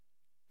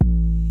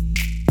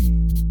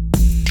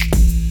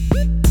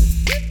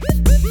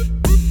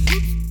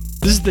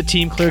is the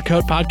Team Clear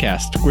Coat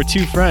podcast. We're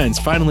two friends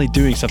finally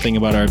doing something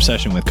about our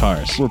obsession with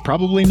cars. We're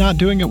probably not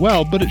doing it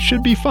well, but it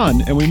should be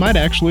fun, and we might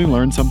actually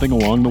learn something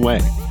along the way.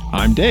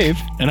 I'm Dave.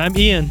 And I'm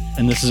Ian,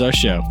 and this is our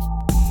show.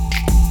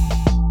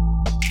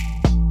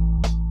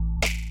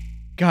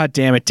 God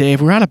damn it,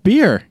 Dave. We're out of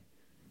beer.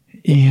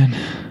 Ian.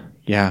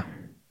 Yeah.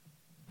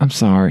 I'm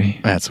sorry.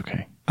 That's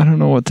okay. I don't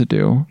know what to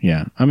do.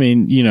 Yeah. I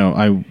mean,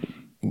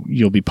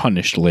 you'll be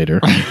punished later.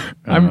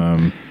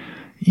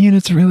 Ian,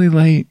 it's really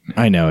late.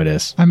 I know it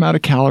is. I'm out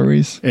of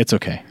calories. It's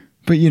okay.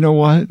 But you know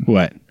what?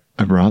 What?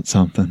 I brought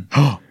something.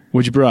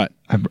 What'd you brought?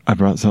 I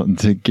brought something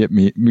to get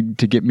me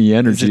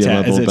energy Is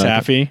level it back.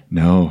 taffy?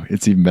 No,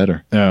 it's even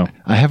better. Oh.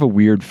 I have a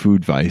weird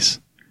food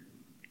vice.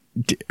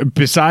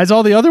 Besides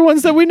all the other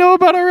ones that we know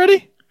about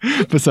already?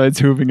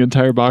 Besides hooving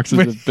entire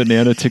boxes of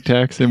banana Tic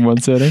Tacs in one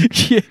setting?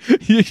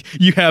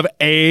 You have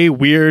a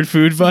weird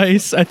food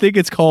vice? I think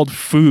it's called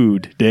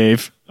food,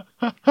 Dave.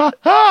 It's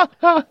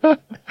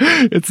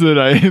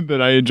that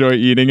I enjoy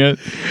eating it.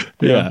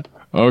 Yeah.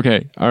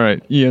 Okay. All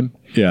right, Ian.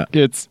 Yeah.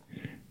 It's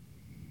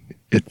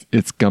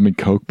gummy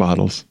Coke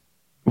bottles.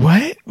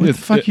 What? What the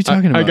fuck are you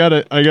talking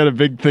about? I got a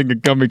big thing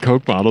of gummy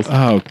Coke bottles.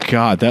 Oh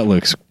God, that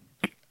looks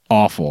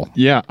awful.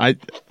 Yeah, I'm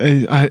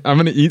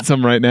gonna eat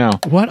some right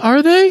now. What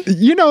are they?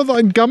 You know,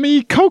 the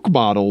gummy Coke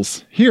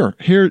bottles. Here,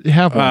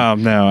 have one. Oh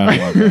no, I don't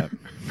want that.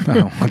 I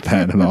don't want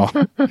that at all.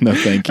 No,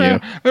 thank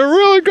you. They're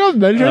really good.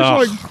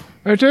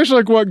 They taste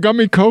like what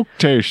gummy Coke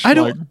tastes. I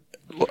don't.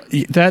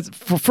 That's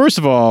first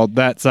of all,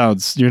 that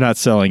sounds you're not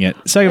selling it.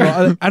 Second of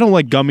all, I don't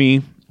like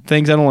gummy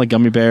things. I don't like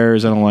gummy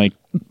bears. I don't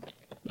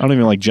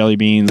even like jelly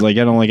beans. Like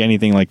I don't like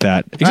anything like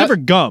that except for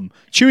gum.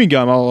 Chewing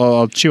gum.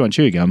 I'll chew on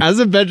chewing gum. As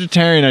a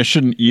vegetarian, I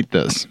shouldn't eat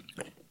this.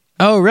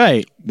 Oh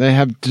right. They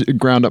have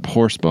ground up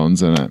horse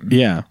bones in it.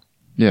 Yeah.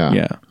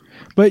 Yeah.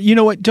 But you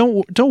know what?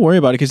 Don't worry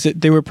about it because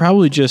they were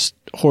probably just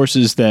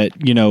horses that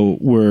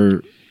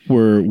were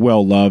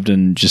well loved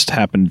and just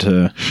happened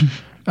to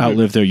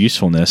outlive their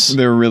usefulness.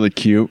 They're really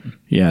cute.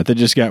 Yeah, they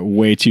just got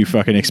way too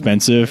fucking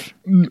expensive.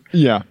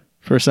 Yeah,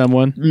 for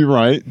someone. You're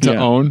right to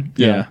own.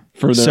 Yeah.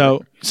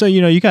 So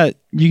you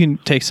can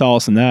take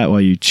solace in that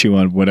while you chew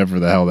on whatever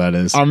the hell that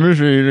is. I'm just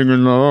eating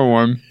another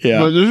one. Yeah.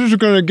 But this is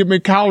going to give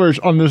me calories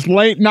on this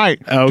late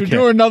night to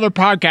do another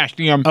podcast,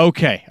 Ian.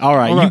 Okay. All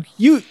right. Okay.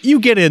 You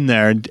get in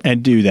there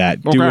and do that.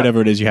 Okay. Do whatever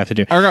it is you have to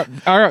do. I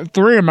got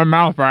 3 in my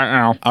mouth right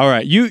now. All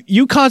right.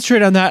 You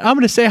concentrate on that. I'm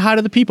going to say hi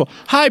to the people.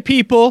 Hi,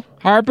 people.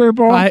 Hi,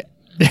 people. Hi.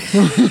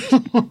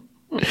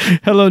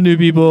 Hello, new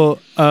people.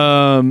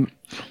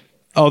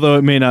 Although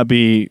it may not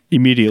be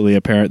immediately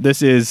apparent,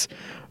 this is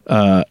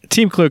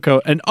Team Clear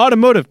Coat, an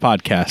automotive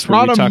podcast.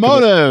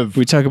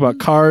 We talk about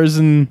cars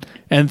and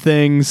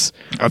things.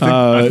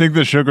 I think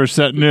the sugar's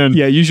setting in.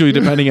 Yeah, usually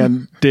depending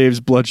on Dave's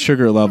blood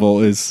sugar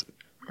level is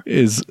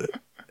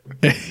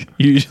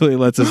usually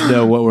lets us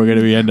know what we're going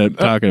to end up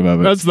talking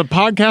about. That's the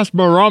podcast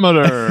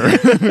barometer.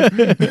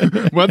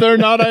 Whether or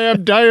not I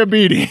have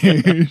diabetes.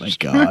 Oh my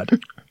God.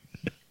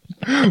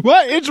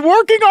 What? It's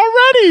working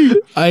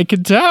already. I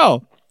can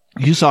tell.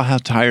 You saw how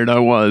tired I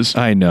was.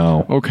 I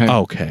know.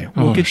 Okay.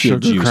 We'll get you a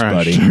juice,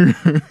 buddy.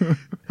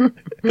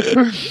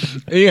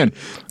 Ian.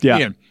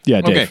 Yeah,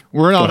 Dave. Okay,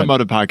 we're an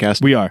automotive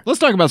podcast. We are. Let's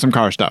talk about some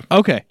car stuff.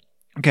 Okay,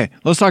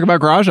 let's talk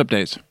about garage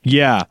updates.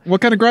 Yeah. What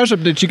kind of garage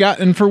updates you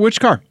got and for which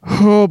car?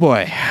 Oh,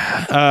 boy.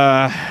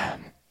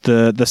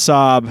 The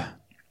Saab.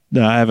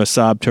 I have a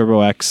Saab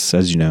Turbo X,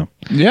 as you know.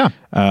 Yeah.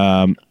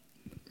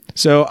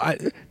 So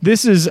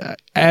this is,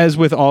 as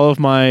with all of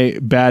my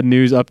bad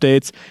news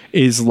updates,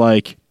 is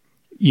like,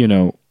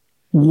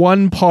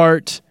 one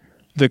part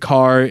the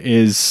car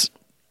is,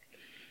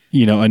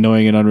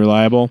 annoying and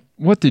unreliable.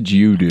 What did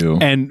you do?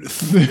 And,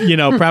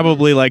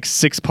 probably like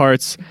 6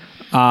 parts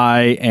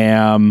I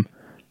am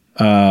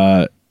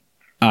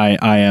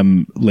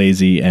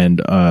lazy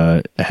and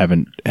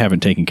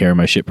haven't taken care of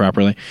my shit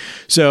properly.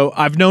 So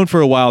I've known for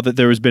a while that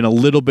there has been a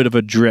little bit of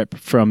a drip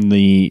from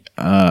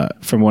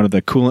from one of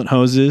the coolant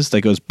hoses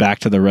that goes back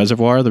to the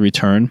reservoir, the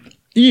return.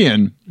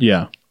 Ian.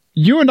 Yeah.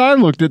 You and I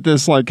looked at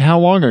this like how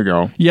long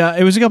ago? Yeah,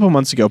 it was a couple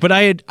months ago, but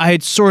I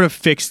had sort of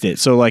fixed it.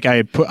 So like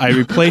I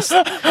replaced.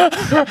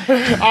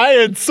 I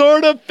had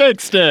sort of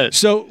fixed it.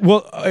 So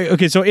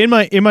okay. So in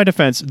my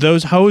defense,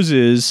 those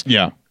hoses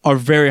are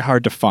very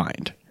hard to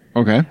find.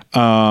 Okay.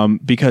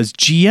 Because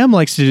GM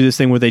likes to do this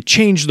thing where they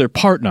change their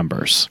part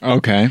numbers.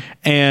 Okay.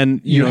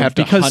 And you have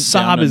to hunt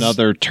down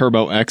another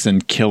Turbo X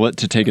and kill it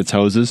to take its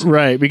hoses.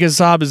 Right. Because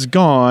Saab is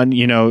gone,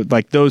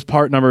 like those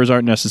part numbers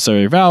aren't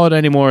necessarily valid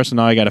anymore. So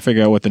now I got to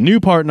figure out what the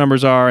new part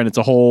numbers are. And it's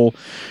a whole,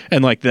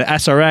 and like the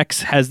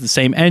SRX has the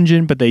same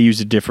engine, but they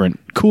use a different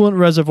coolant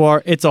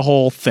reservoir. It's a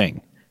whole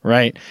thing.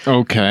 Right.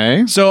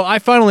 Okay. So I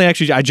finally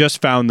I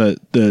just found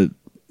the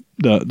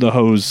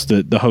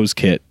hose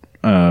kit.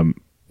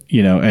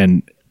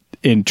 And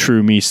in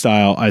true me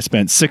style, I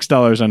spent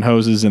 $6 on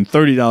hoses and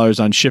 $30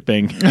 on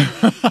shipping.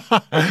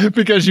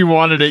 Because you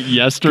wanted it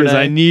yesterday? Because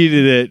I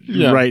needed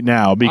it right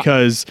now.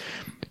 Because,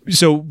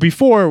 so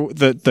before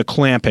the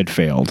clamp had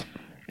failed,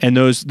 and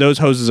those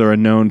hoses are a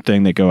known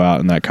thing that go out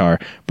in that car.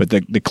 But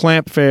the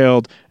clamp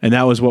failed, and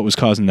that was what was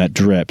causing that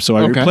drip. So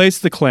I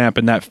replaced the clamp,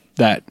 and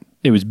that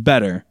it was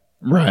better.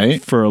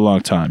 Right. For a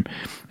long time.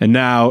 And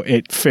now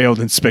it failed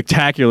in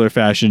spectacular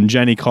fashion.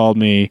 Jenny called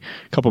me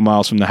a couple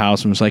miles from the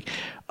house and was like,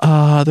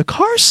 the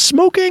car's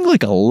smoking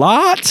like a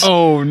lot.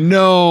 Oh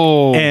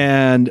no.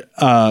 And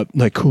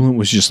like coolant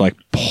was just like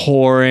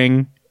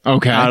pouring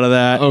out of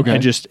that. Okay.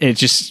 And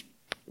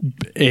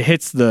it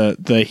hits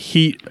the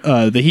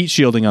heat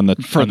shielding on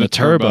the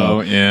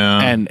turbo.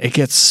 Yeah. And it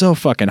gets so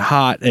fucking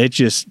hot. It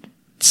just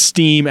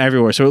steam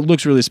everywhere. So it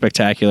looks really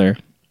spectacular.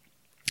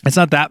 It's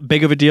not that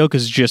big of a deal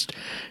because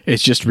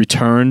it's just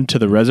returned to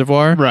the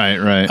reservoir.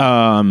 Right.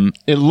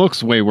 It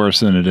looks way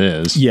worse than it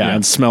is. Yeah,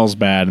 and smells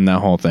bad and that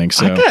whole thing.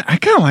 So I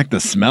kind of like the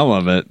smell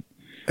of it.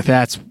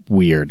 That's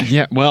weird.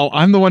 Yeah, well,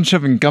 I'm the one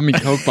shoving gummy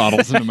Coke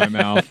bottles into my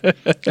mouth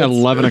at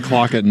 11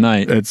 o'clock at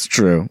night. That's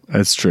true.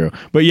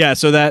 But yeah,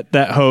 so that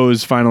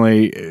hose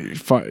finally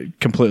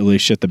completely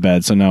shit the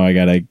bed. So now I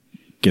got to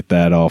get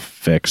that all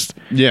fixed.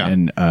 Yeah.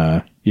 And,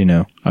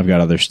 I've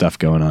got other stuff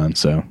going on.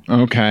 So.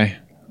 Okay.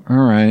 All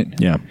right.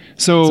 Yeah.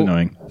 So, it's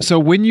annoying. So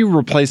when you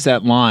replace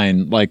that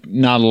line, like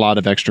not a lot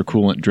of extra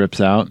coolant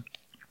drips out?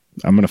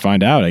 I'm going to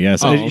find out, I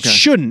guess. It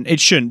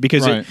shouldn't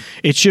because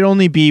it should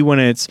only be when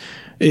it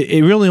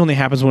really only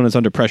happens when it's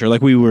under pressure.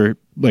 Like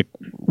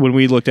when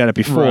we looked at it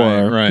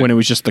before, when it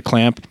was just the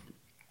clamp,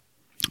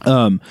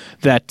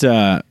 it's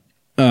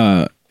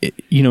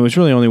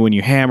really only when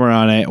you hammer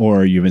on it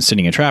or you've been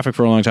sitting in traffic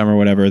for a long time or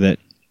whatever that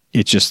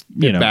it just,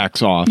 it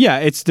backs off. Yeah.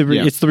 It's the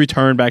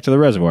return back to the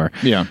reservoir.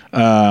 Yeah.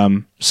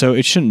 So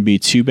it shouldn't be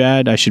too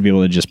bad. I should be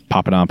able to just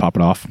pop it on, pop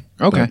it off.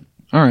 Okay.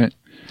 All right.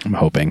 I'm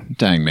hoping.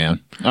 Dang,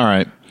 man. All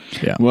right.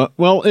 Yeah.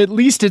 Well, at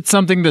least it's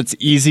something that's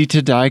easy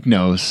to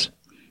diagnose.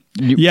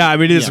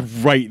 It is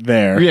right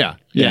there. Yeah.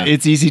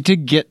 It's easy to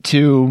get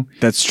to.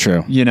 That's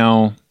true.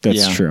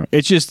 That's true.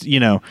 It's just,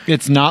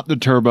 it's not the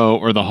turbo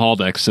or the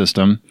Haldex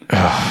system.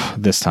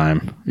 This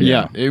time.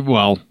 Yeah.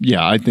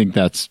 I think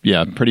that's,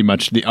 pretty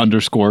much the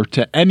underscore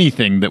to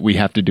anything that we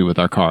have to do with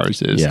our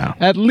cars is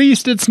at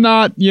least it's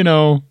not,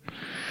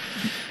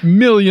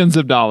 millions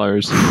of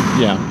dollars.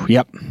 Yeah.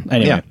 Yep.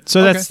 Anyway,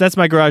 so that's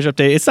my garage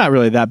update. It's not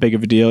really that big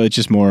of a deal. It's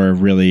just more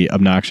really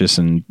obnoxious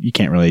and you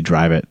can't really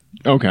drive it.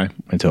 Okay.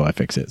 Until I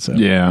fix it. So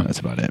that's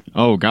about it.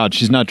 Oh God,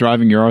 she's not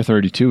driving your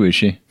R32, is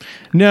she?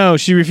 No,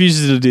 she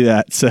refuses to do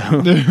that. So,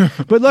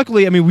 but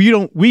luckily,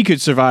 we could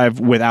survive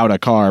without a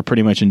car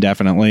pretty much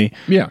indefinitely.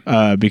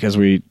 Yeah. Because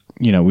we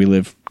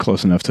live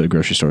close enough to the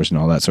grocery stores and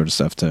all that sort of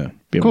stuff to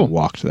be able to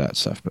walk to that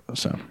stuff.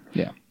 So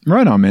yeah.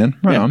 Right on, man.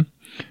 Right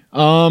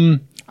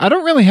on. I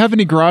don't really have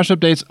any garage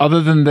updates other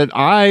than that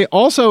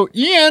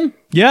Ian.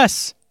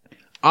 Yes.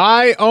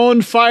 I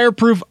own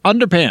fireproof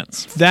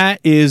underpants. That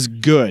is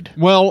good.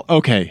 Well,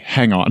 okay,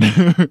 hang on.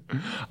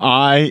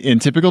 In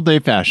typical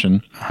Dave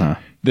fashion.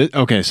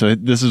 Okay, so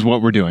this is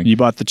what we're doing. You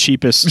bought the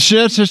cheapest.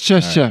 Shut.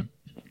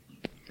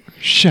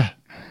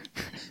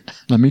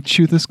 Let me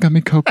chew this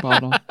gummy Coke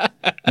bottle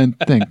and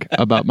think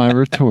about my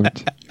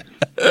retort.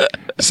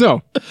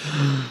 So,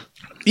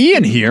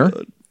 Ian here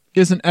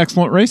is an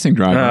excellent racing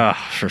driver.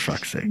 For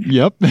fuck's sake.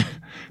 Yep.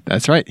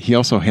 That's right. He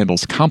also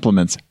handles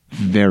compliments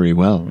very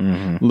well.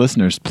 Mm-hmm.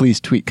 Listeners, please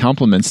tweet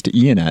compliments to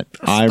Ian at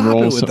at I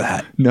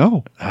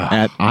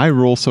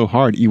roll so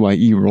hard,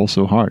 EYE roll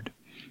so hard.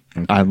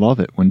 Okay. I love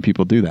it when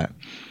people do that.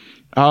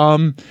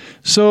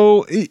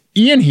 So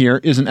Ian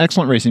here is an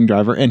excellent racing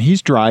driver and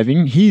he's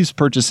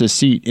purchased a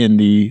seat in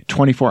the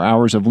 24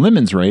 Hours of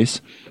Lemons race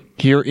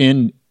here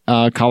in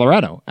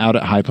Colorado out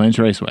at High Plains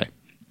Raceway.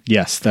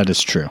 Yes, that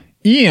is true.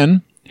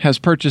 Ian has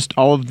purchased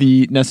all of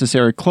the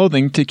necessary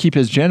clothing to keep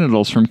his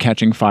genitals from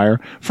catching fire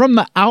from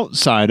the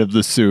outside of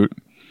the suit.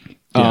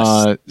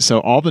 Yes. So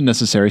all the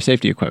necessary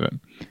safety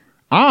equipment.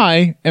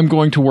 I am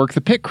going to work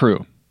the pit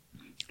crew,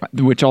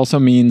 which also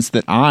means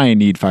that I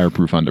need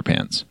fireproof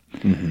underpants.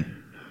 Mm-hmm.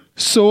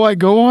 So I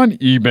go on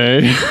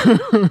eBay.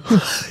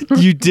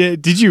 You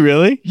did? Did you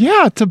really?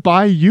 Yeah, to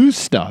buy used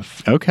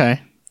stuff.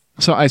 Okay.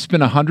 So I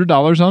spent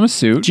 $100 on a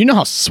suit. Do you know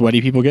how sweaty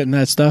people get in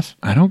that stuff?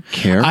 I don't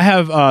care. I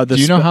have Do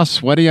you know how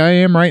sweaty I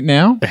am right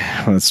now?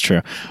 That's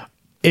true.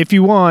 If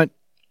you want,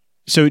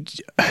 so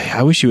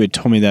I wish you had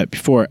told me that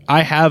before.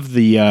 I have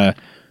the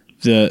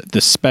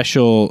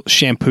special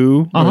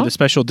shampoo or the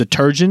special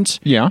detergent.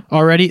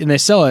 Already, and they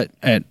sell it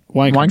at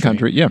Wine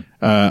Country. Yeah.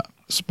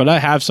 But I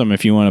have some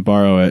if you want to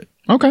borrow it.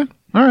 Okay.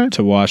 All right.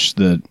 To wash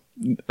the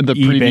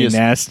eBay previous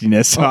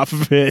nastiness off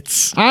of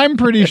it. I'm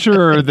pretty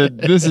sure that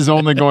this is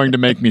only going to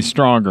make me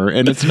stronger,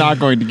 and it's not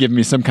going to give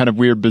me some kind of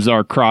weird,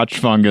 bizarre crotch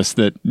fungus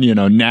that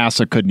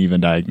NASA couldn't even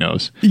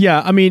diagnose.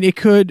 Yeah, it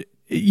could.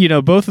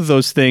 Both of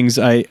those things.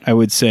 I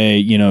would say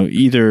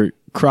either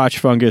crotch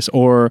fungus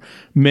or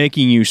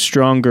making you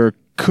stronger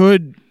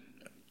could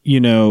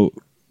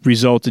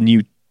result in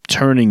you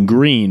turning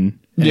green.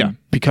 And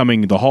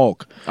becoming the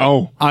Hulk.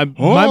 My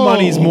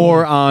money's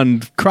more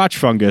on crotch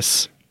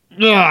fungus.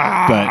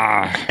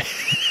 But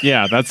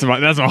Yeah, that's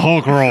a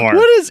Hulk roller.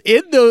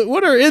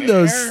 What are in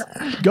those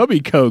gummy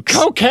cokes?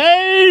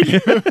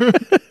 Cocaine.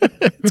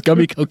 It's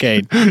gummy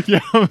cocaine.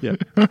 Yeah.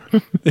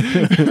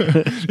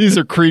 These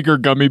are Krieger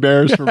gummy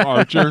bears from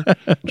Archer,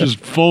 just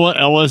full of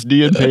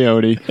LSD and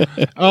peyote.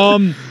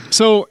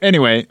 So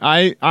anyway,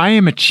 I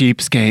am a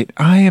cheapskate.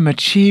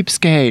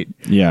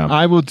 Yeah.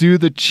 I will do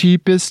the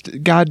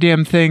cheapest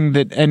goddamn thing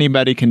that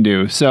anybody can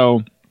do.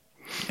 So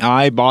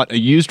I bought a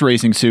used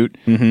racing suit,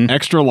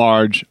 extra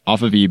large,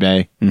 off of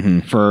eBay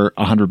for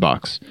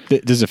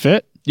 $100. Does it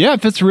fit? Yeah,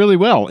 it fits really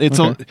well.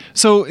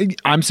 So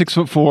I'm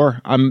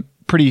 6'4". I'm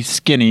pretty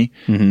skinny.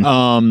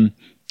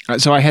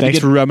 So I had Thanks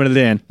to for rubbing it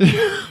in.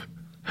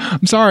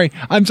 I'm sorry.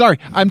 I'm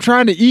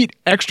trying to eat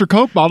extra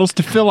Coke bottles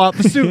to fill out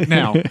the suit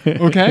now.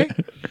 Okay.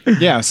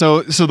 Yeah.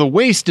 So the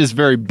waist is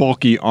very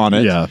bulky on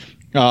it. Yeah.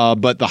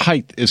 But the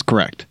height is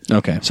correct.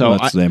 Okay. So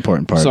that's the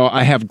important part. So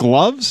I have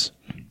gloves.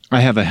 I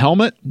have a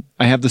helmet.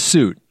 I have the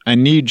suit. I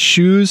need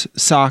shoes,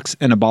 socks,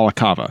 and a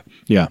balaclava.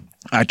 Yeah.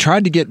 I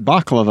tried to get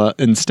baklava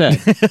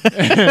instead.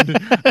 And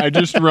I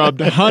just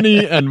rubbed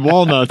honey and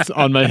walnuts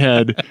on my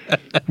head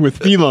with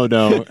phyllo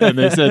dough. And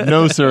they said,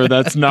 no, sir,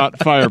 that's not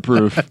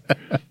fireproof.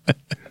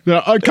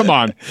 No, come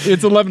on.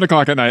 It's 11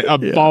 o'clock at night. A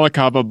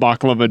balaclava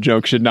baklava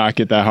joke should not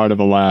get that hard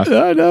of a laugh.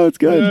 I know, it's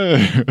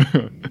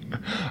good.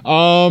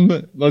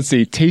 Let's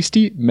see.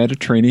 Tasty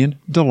Mediterranean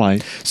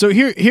delight. So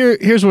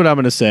here's what I'm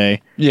going to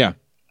say. Yeah.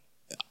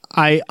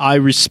 I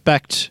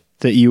respect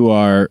that you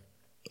are,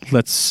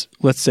 let's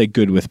say,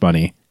 good with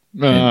money,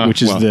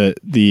 which is the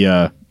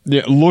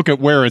yeah, look at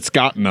where it's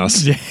gotten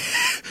us.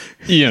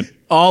 Ian.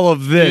 All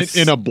of this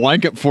in a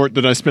blanket fort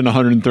that I spent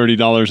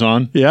 $130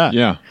 on. Yeah.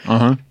 Yeah.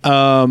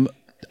 Uh-huh.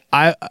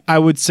 I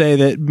would say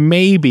that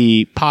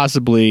maybe,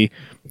 possibly,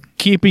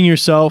 keeping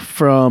yourself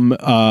from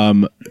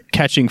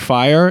catching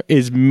fire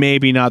is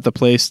maybe not the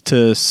place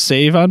to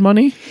save on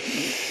money.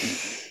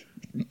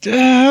 Just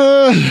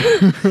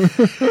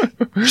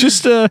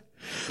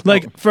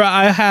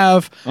I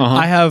have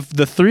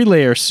the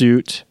 3-layer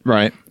suit,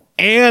 right,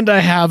 and I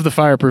have the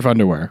fireproof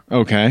underwear.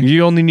 Okay,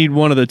 you only need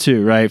one of the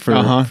two, right, for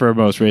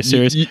most race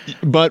series.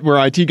 But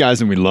we're IT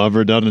guys and we love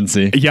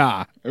redundancy.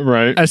 Yeah,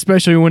 right.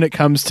 Especially when it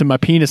comes to my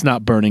penis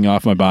not burning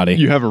off my body.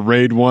 You have a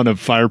RAID 1 of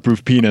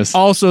fireproof penis.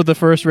 Also, the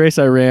first race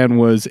I ran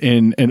was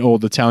in an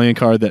old Italian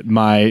car that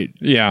my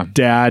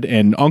dad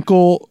and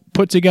uncle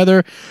put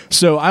together,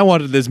 so I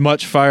wanted as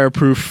much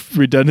fireproof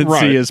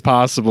redundancy as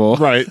possible.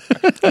 Right.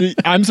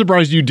 I'm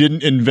surprised you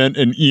didn't invent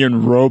an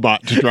Ian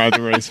robot to drive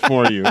the race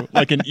for you,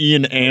 like an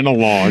Ian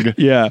analog.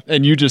 Yeah.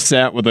 And you just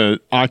sat with an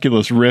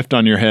Oculus Rift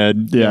on your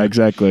head. Yeah,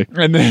 exactly.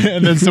 And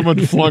then someone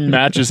flung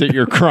matches at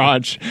your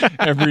crotch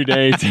every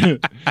day,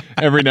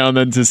 every now and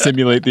then to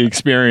simulate the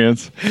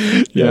experience.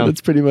 Yeah,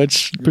 that's pretty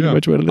much what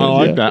it is.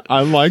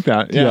 I like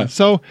that. Yeah.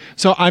 So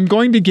I'm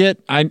going to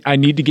get. I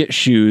need to get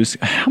shoes.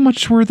 How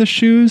much were the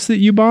shoes that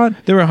you bought?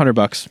 They were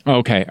 $100.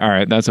 Okay, all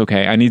right, that's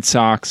okay. I need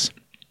socks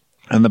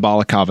and the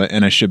balaclava,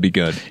 and I should be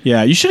good.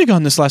 Yeah, you should have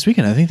gone this last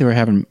weekend. I think they were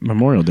having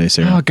Memorial Day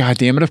sale. Oh, God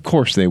damn it! Of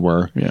course they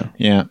were.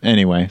 Yeah.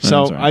 Anyway,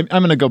 so right.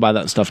 I'm going to go buy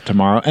that stuff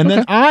tomorrow, and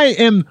then I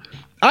am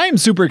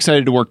super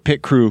excited to work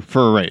pit crew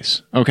for a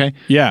race. Okay.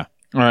 Yeah.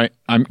 All right,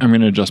 I'm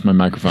going to adjust my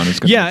microphone.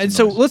 And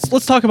so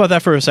let's talk about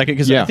that for a second,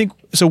 because I think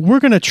so. We're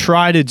going to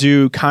try to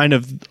do kind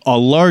of a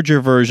larger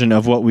version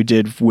of what we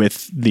did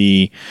with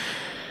the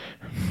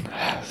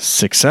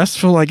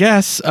successful, I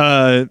guess,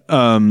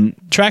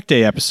 track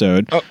day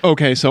episode.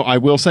 Okay, so I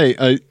will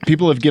say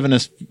people have given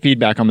us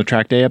feedback on the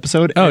track day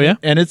episode.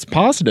 And it's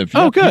positive.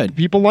 Oh, good.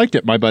 People liked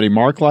it. My buddy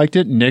Mark liked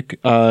it. Nick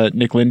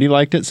Lindy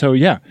liked it. So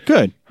yeah,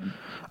 good.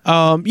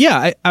 I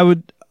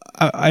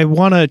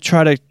want to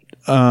try to.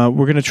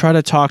 We're going to try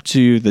to talk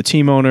to the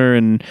team owner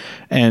and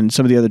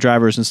some of the other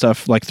drivers and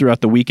stuff like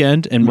throughout the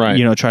weekend, and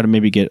try to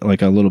maybe get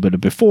like a little bit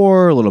of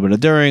before, a little bit of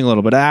during, a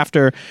little bit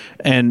after,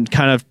 and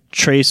kind of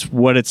trace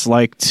what it's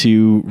like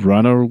to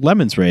run a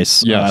Lemons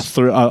race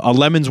through a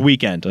Lemons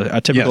weekend,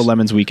 a typical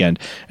Lemons weekend,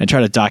 and try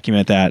to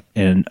document that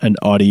in an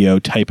audio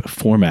type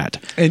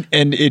format. And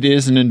it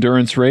is an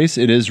endurance race.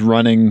 It is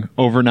running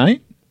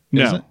overnight.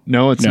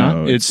 No, it's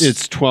not.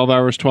 It's 12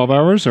 hours, 12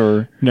 hours,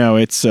 or no,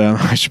 it's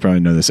I should probably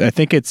know this. I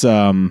think it's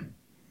 16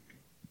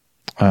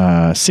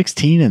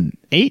 and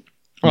 8.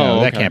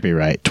 No, that can't be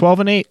right. 12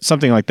 and 8,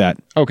 something like that.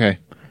 Okay.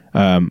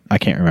 I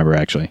can't remember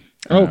actually.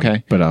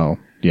 Okay. But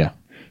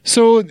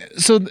So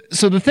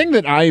the thing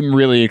that I'm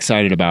really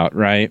excited about,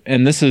 right?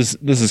 And this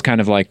is kind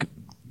of like,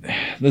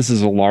 this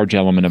is a large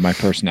element of my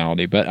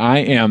personality, but I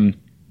am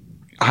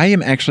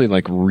actually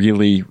like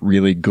really,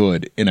 really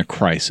good in a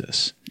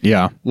crisis.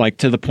 Yeah. Like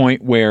to the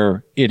point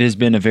where it has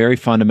been a very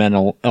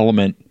fundamental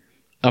element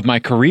of my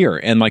career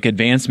and like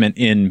advancement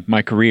in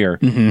my career,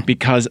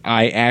 because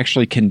I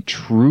actually can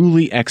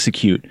truly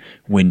execute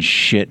when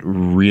shit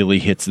really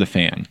hits the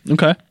fan.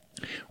 Okay.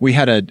 We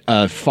had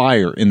a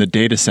fire in the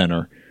data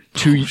center.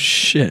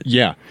 Shit.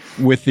 Yeah.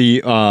 With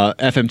the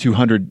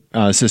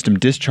FM200 system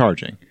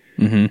discharging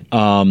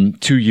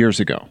 2 years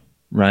ago,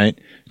 right?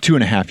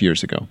 2.5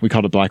 years ago. We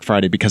called it Black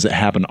Friday because it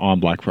happened on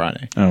Black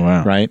Friday. Oh,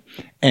 wow. Right?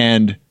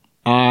 And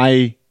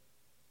I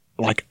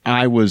like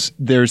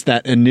there's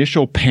that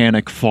initial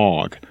panic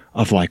fog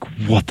of like,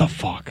 what the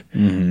fuck?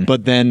 Mm-hmm.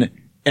 But then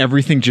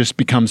everything just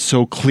becomes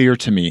so clear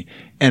to me.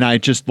 And I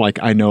just like,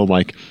 I know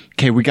like,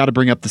 okay, we got to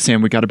bring up the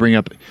SAM. We got to bring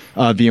up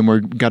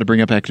VMware, got to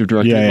bring up Active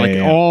Directory.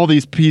 All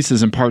these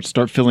pieces and parts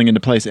start filling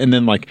into place. And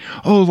then like,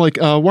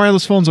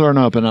 wireless phones aren't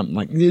up. And I'm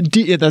like,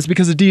 that's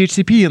because of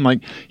DHCP. And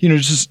like,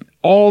 just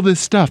all this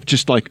stuff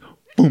just like,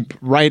 boom,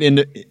 right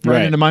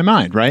into my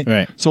mind.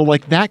 Right. So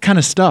like that kind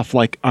of stuff,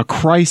 like a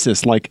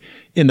crisis, like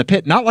in the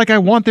pit, not like I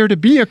want there to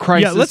be a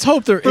crisis. Yeah, let's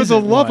hope there for the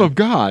love of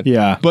God.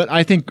 Yeah. But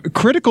I think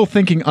critical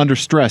thinking under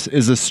stress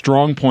is a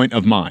strong point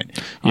of mine.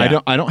 Yeah.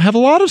 I don't have a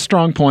lot of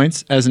strong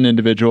points as an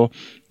individual,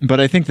 but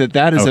I think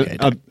that is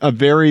a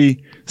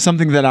very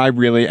something that I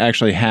really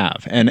actually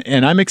have.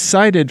 And I'm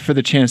excited for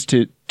the chance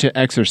to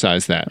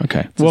exercise that.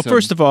 Okay. Well,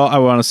 first of all, I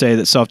want to say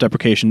that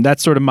self-deprecation,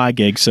 that's sort of my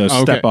gig, so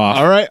step off.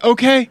 All right.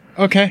 Okay.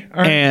 All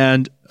right.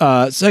 And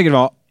second of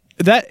all,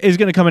 that is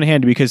going to come in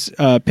handy because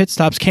pit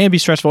stops can be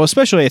stressful,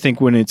 especially I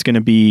think when it's going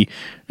to be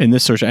in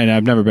this sort of, and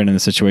I've never been in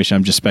this situation,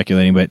 I'm just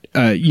speculating, but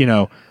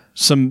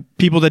some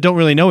people that don't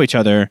really know each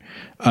other,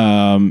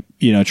 trying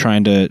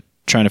to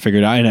figure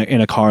it out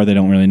in a car they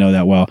don't really know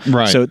that well.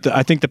 Right. So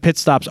I think the pit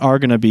stops are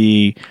going to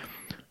be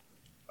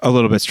a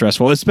little bit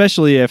stressful,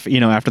 especially if,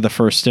 after the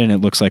first stint, it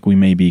looks like we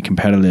may be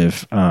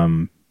competitive,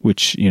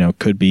 which,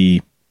 could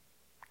be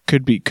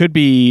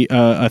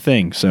a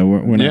thing. So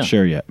we're not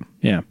sure yet.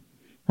 Yeah.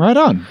 Right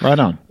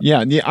on.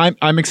 Yeah,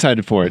 I'm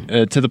excited for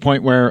it to the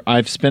point where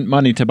I've spent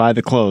money to buy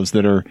the clothes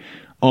that are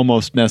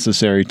almost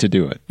necessary to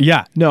do it.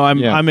 Yeah, no,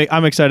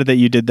 I'm excited that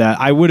you did that.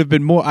 I would have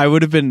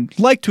been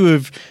like to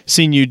have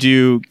seen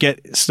you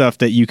get stuff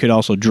that you could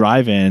also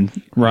drive in,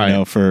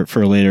 right?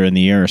 For later in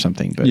the year or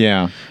something. But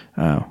yeah,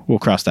 we'll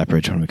cross that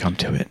bridge when we come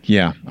to it.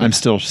 Yeah, I'm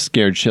still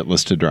scared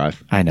shitless to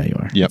drive. I know you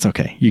are. Yep. It's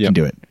okay. You can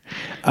do it.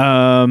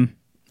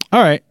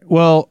 All right.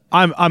 Well,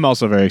 I'm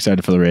also very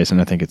excited for the race, and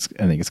I think it's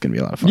going to be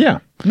a lot of fun. Yeah.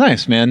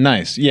 Nice, man.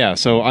 Nice. Yeah.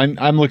 So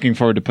I'm looking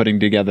forward to putting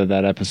together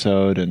that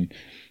episode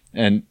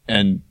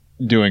and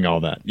doing all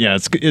that. Yeah.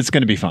 It's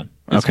going to be fun.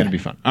 It's going to be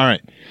fun. All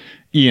right,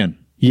 Ian.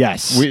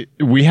 Yes.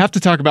 We have to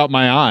talk about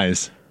my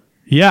eyes.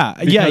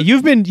 Yeah.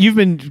 You've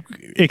been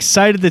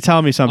excited to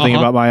tell me something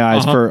about my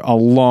eyes for a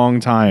long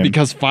time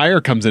because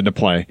fire comes into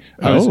play.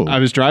 I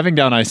was driving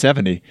down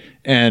I-70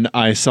 and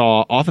I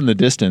saw off in the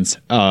distance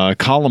a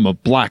column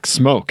of black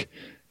smoke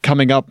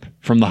coming up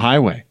from the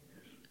highway.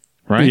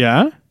 Right?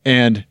 Yeah.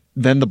 And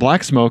then the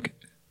black smoke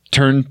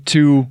turned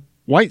to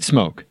white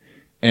smoke.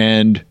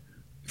 And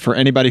for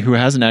anybody who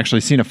hasn't actually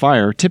seen a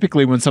fire,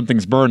 typically when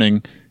something's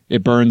burning,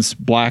 it burns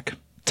black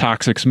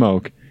toxic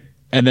smoke.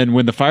 And then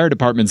when the fire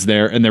department's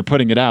there and they're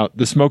putting it out,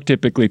 the smoke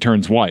typically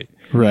turns white.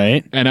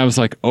 Right. And I was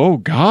like, oh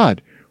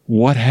God,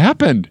 what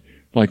happened?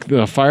 Like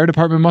the fire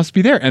department must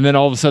be there. And then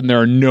all of a sudden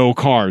there are no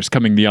cars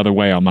coming the other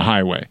way on the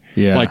highway.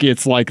 Yeah. Like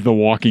it's like The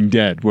Walking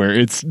Dead where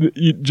it's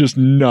just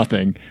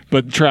nothing,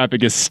 but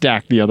traffic is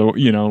stacked the other,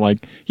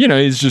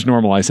 it's just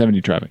normal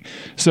I-70 traffic.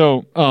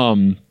 So,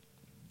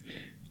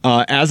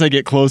 as I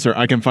get closer,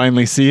 I can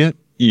finally see it.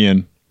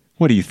 Ian,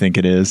 what do you think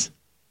it is?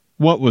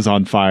 What was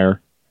on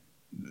fire?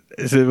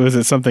 Was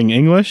it something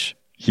English?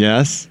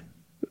 Yes.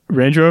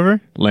 Range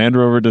Rover? Land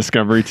Rover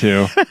Discovery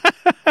 2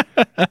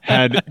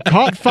 had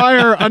caught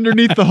fire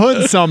underneath the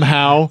hood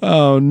somehow.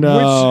 Oh,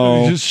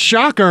 no. Which, just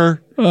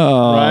shocker.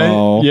 Oh.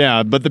 Right?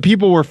 Yeah, but the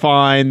people were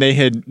fine. They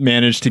had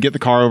managed to get the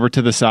car over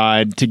to the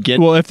side to get...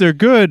 Well, if they're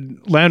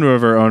good Land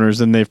Rover owners,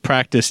 then they've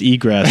practiced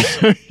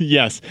egress.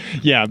 Yes.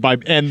 Yeah.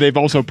 And they've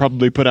also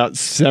probably put out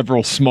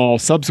several small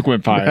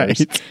subsequent fires.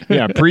 Right.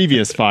 Yeah,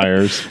 previous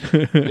fires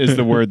is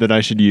the word that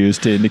I should use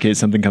to indicate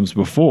something comes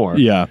before.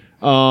 Yeah.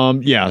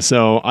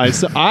 So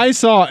I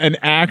saw an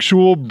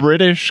actual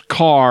British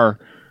car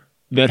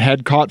that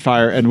had caught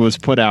fire and was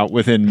put out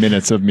within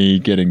minutes of me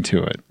getting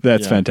to it.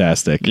 That's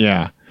fantastic.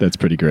 Yeah. That's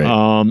pretty great.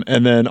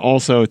 And then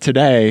also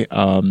today,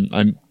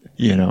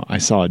 I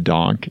saw a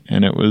donk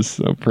and it was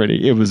so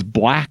pretty. It was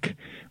black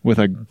with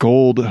a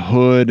gold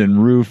hood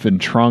and roof and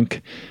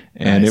trunk.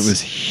 And It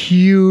was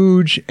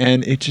huge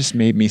and it just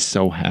made me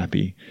so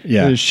happy.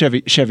 Yeah. It was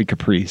Chevy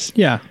Caprice.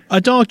 Yeah.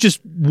 A donk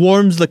just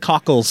warms the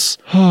cockles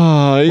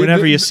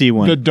whenever you see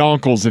one. The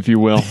donkles, if you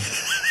will.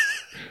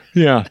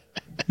 Yeah.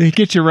 They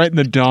get you right in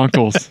the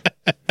donkles.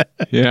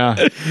 Yeah.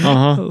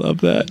 I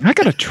love that. I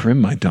got to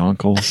trim my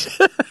donkles.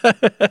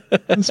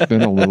 It's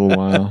been a little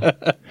while.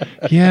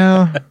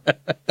 Yeah.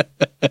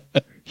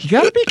 You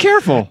got to be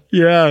careful.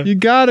 Yeah. You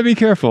got to be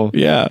careful.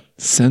 Yeah.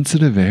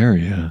 Sensitive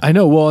area. I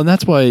know. Well, and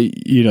that's why,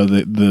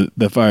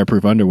 the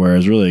fireproof underwear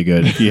is really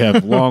good. If you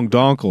have long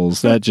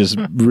donkles, that just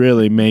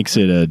really makes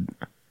it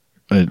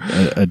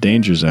a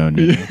danger zone.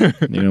 You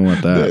don't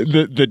want that.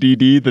 The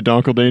DD, the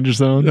Donkel Danger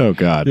Zone. Oh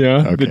God.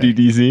 Yeah. Okay. The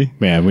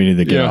DDZ. Man, we need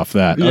to get off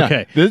that. Yeah.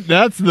 Okay.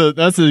 That's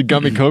the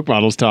gummy Coke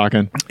bottles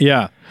talking.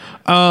 Yeah.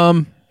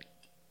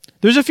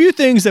 There's a few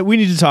things that we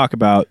need to talk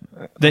about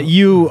that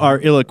you are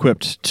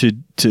ill-equipped to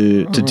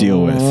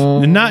deal with.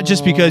 And not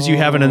just because you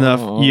haven't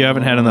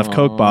had enough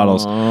Coke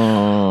bottles,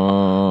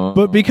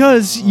 But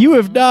because you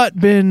have not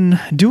been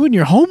doing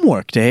your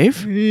homework,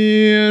 Dave.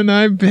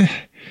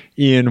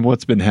 Ian,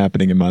 what's been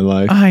happening in my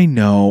life? I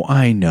know.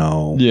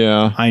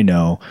 Yeah. I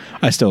know.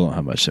 I still don't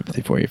have much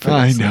sympathy for you for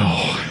this. I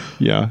know.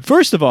 Yeah.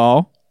 First of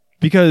all,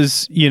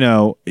 because,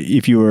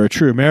 if you were a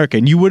true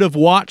American, you would have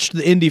watched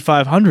the Indy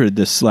 500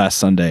 this last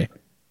Sunday.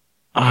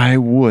 I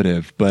would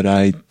have, but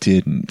I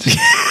didn't.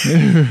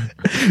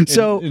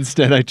 So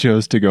instead, I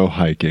chose to go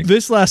hiking.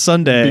 This last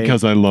Sunday,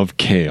 because I love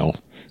kale.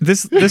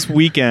 This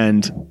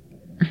weekend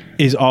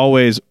is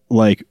always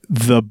like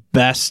the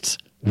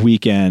best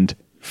weekend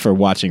for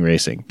watching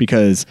racing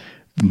because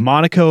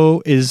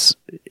Monaco is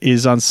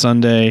on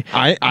Sunday.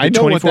 I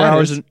know 24 what that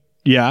hours. Is.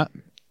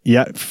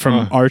 Yeah,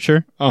 from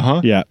Archer.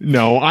 Yeah.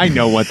 No, I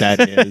know what that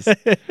is.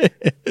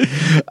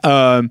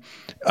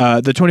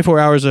 The 24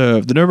 hours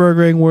of the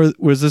Nürburgring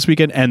was this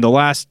weekend, and the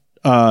last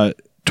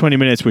 20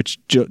 minutes, which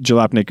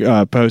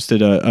Jalopnik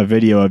posted a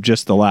video of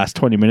just the last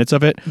 20 minutes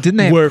of it. Didn't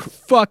they were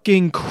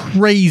fucking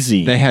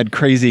crazy. They had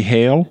crazy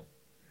hail.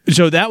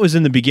 So that was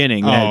in the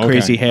beginning. They had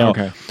crazy hail.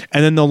 Okay.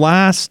 And then the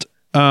last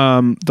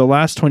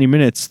 20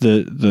 minutes,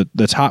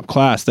 the top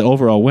class, the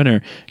overall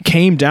winner,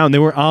 came down. They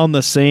were on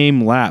the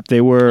same lap.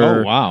 They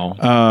were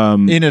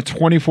in a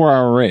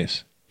 24-hour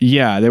race.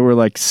 Yeah, they were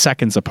like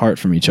seconds apart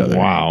from each other.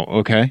 Wow.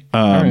 Okay.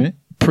 All right.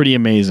 Pretty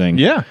amazing.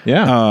 Yeah.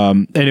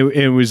 And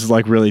it was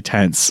like really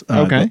tense.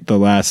 Okay. The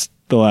last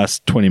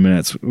 20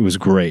 minutes was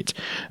great.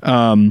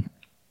 And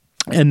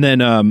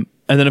then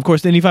of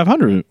course the Indy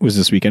 500 was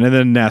this weekend, and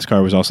then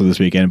NASCAR was also this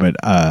weekend. But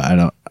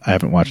I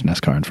haven't watched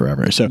NASCAR in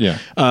forever. So yeah.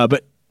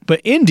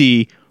 But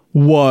Indy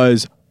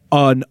was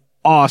an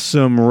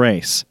awesome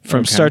race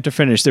from start to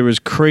finish. There was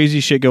crazy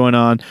shit going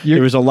on.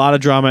 There was a lot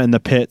of drama in the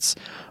pits.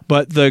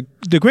 But the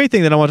great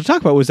thing that I want to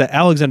talk about was that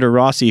Alexander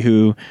Rossi,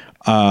 who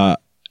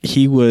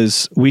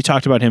we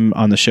talked about him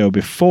on the show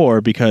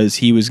before because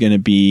he was going to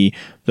be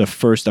the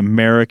first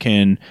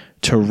American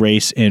to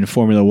race in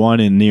Formula One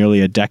in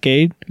nearly a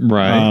decade.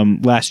 Right.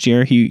 Last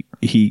year, he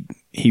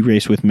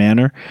raced with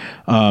Manor,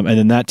 and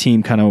then that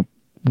team kind of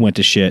went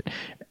to shit.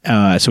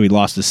 So he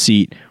lost his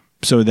seat.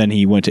 So then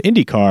he went to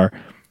IndyCar.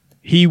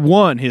 He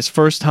won his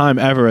first time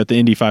ever at the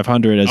Indy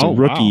 500 as a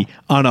rookie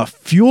on a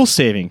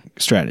fuel-saving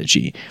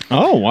strategy.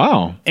 Oh,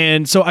 wow.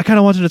 And so I kind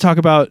of wanted to talk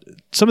about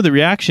some of the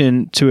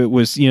reaction to it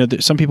was,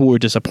 some people were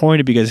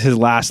disappointed because his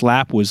last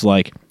lap was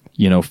like,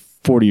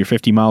 40 or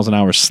 50 miles an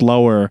hour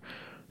slower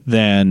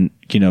than,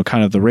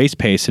 kind of the race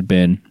pace had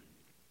been.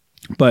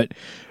 But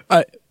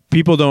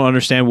people don't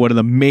understand what an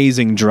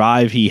amazing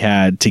drive he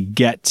had to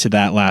get to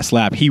that last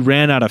lap. He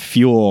ran out of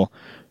fuel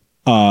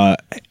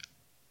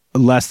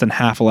less than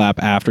half a lap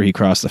after he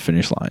crossed the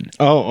finish line.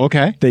 Oh,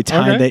 okay. They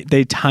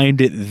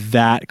timed it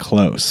that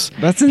close.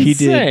 That's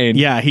insane.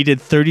 He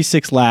did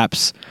 36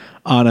 laps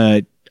on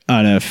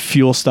a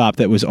fuel stop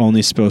that was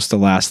only supposed to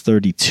last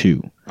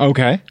 32.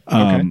 Okay.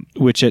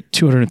 Which at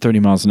 230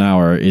 miles an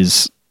hour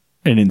is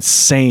an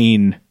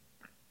insane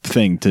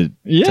thing to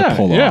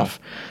pull off.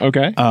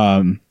 Okay.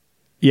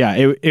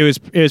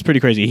 It was pretty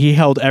crazy. He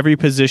held every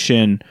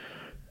position.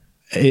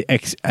 I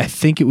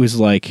think it was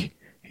like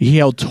he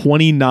held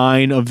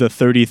 29 of the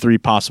 33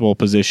 possible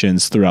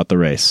positions throughout the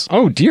race.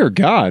 Oh, dear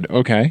God.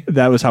 Okay.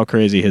 That was how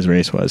crazy his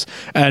race was.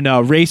 And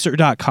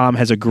racer.com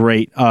has a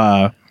great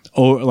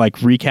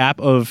recap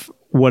of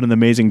what an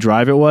amazing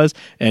drive it was,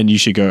 and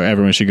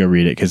everyone should go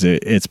read it because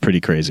it's pretty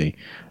crazy.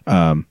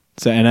 And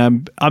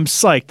I'm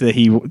psyched that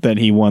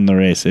he won the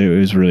race. It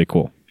was really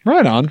cool.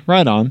 Right on.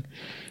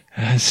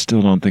 I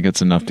still don't think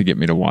it's enough to get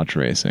me to watch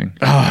racing.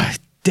 Oh,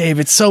 Dave,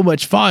 it's so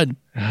much fun.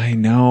 I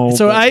know.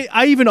 So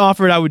I even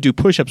offered I would do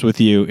push-ups with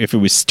you if it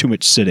was too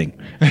much sitting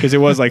because it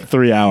was like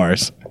 3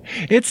 hours.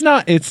 It's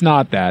not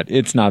that.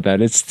 It's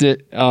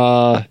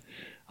that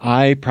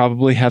I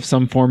probably have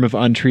some form of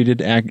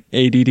untreated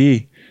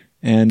ADD.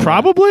 And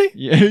probably?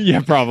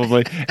 Yeah,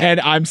 probably. And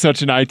I'm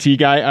such an IT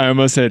guy. I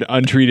almost said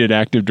untreated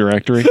Active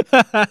Directory.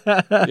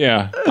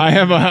 Yeah.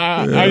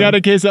 I got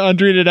a case of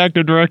untreated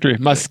Active Directory.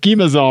 My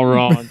schema's all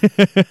wrong.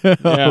 Yeah.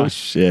 Oh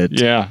shit.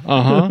 Yeah.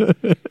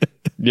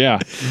 Yeah.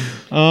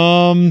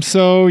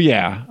 So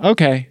yeah.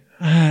 Okay.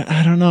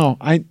 I don't know.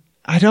 I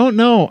don't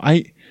know.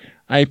 I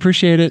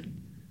appreciate it.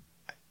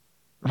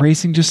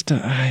 Racing just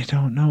I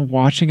don't know.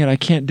 Watching it, I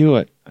can't do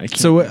it.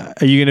 So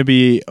are you going to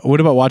be, what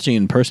about watching it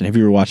in person? Have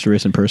you ever watched a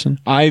race in person?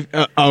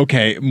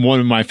 Okay. One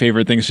of my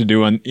favorite things to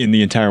do in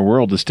the entire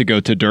world is to go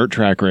to dirt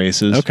track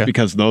races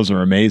because those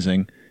are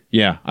amazing.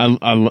 Yeah.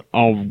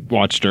 I'll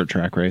watch dirt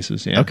track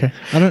races. Yeah. Okay.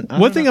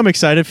 One thing I'm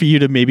excited for you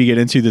to maybe get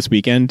into this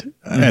weekend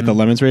at the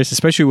Lemons race,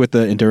 especially with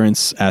the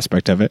endurance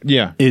aspect of it.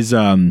 Yeah. Is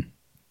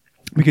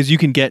because you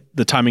can get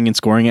the timing and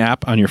scoring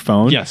app on your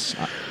phone. Yes.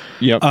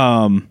 Yep.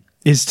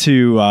 Is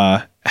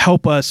to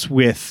help us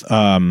with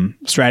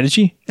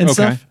strategy and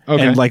stuff.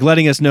 Okay. And like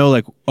letting us know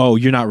like, oh,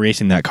 you're not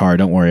racing that car.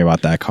 Don't worry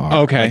about that car.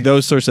 Okay. Like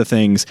those sorts of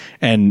things.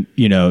 And,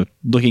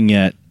 looking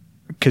at,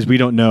 because we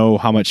don't know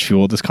how much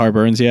fuel this car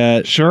burns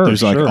yet. Sure.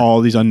 There's like all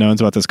these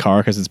unknowns about this car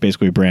because it's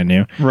basically brand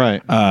new.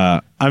 Right.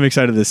 I'm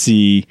excited to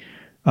see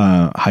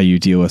how you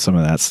deal with some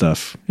of that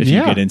stuff if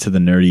you get into the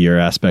nerdier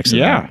aspects of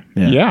that.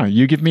 Yeah.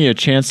 You give me a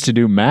chance to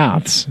do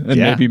maths and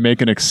maybe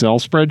make an Excel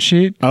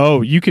spreadsheet.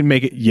 Oh, you can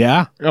make it.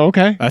 Yeah.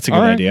 Okay. That's a good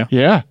idea.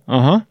 Yeah.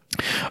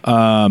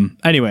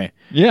 Anyway.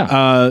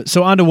 Yeah.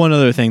 So on to one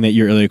other thing that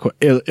you're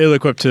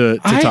ill-equipped to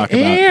talk about. I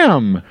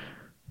am.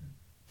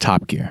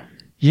 Top Gear.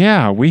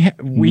 Yeah. We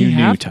have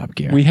new Top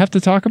Gear. We have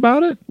to talk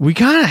about it? We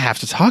kind of have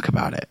to talk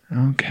about it.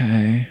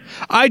 Okay.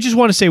 I just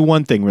want to say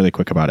one thing really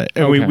quick about it.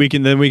 And we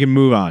can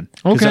move on.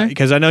 Okay.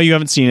 Because I know you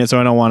haven't seen it, so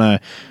I don't want to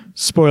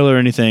spoil or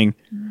anything.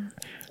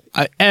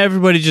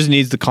 Everybody just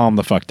needs to calm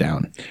the fuck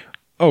down.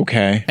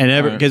 Okay.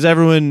 And because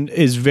everyone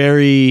is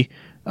very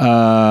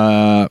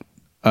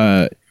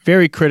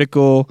very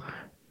critical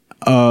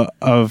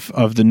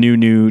of the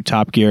new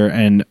Top Gear,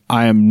 and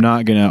I am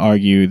not going to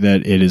argue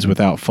that it is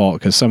without fault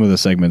because some of the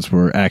segments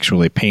were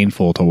actually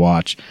painful to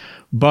watch.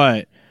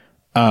 But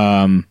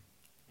all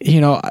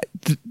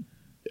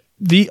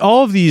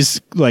of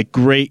these like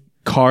great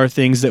car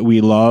things that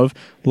we love,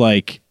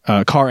 like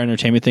car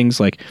entertainment things,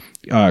 like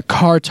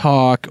Car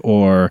Talk,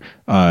 or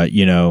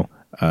the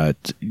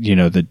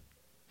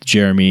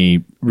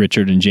Jeremy,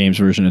 Richard, and James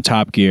version of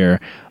Top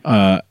Gear,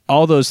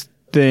 all those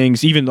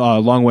things, even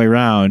Long Way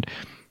Round.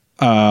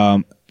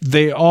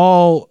 They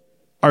all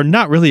are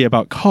not really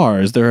about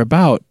cars. They're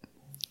about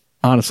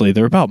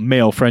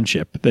male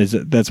friendship.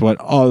 That's what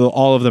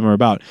all of them are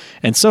about.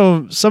 And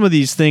so some of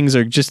these things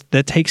are just,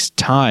 that takes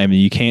time,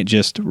 and you can't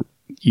just,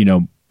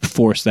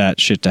 force that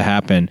shit to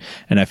happen.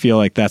 And I feel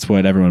like that's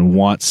what everyone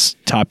wants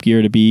Top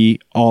Gear to be,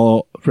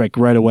 all like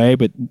right away,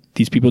 but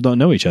these people don't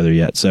know each other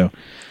yet. So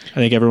I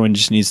think everyone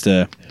just needs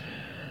to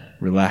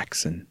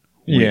relax and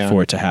wait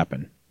for it to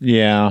happen.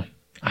 Yeah.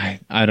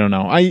 I don't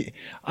know.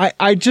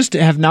 I just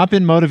have not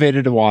been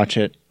motivated to watch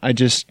it. I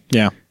don't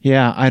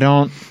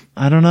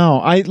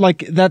know. I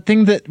like that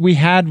thing that we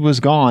had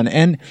was gone.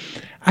 And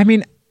I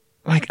mean,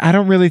 like, I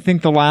don't really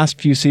think the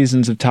last few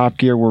seasons of Top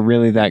Gear were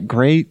really that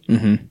great.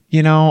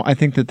 Mm-hmm. I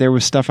think that there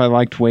was stuff I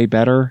liked way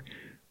better,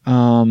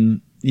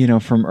 from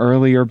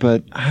earlier,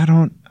 but I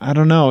don't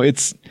know. I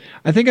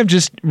think I've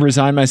just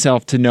resigned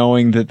myself to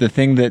knowing that the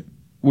thing that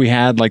we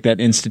had, like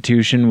that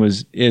institution,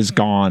 is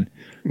gone.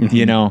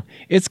 Mm-hmm.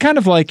 It's kind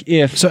of like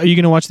if. So are you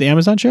going to watch the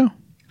Amazon show?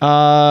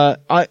 I'll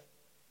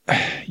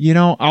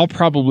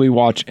probably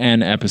watch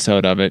an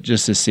episode of it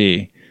just to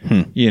see,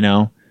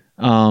 yeah,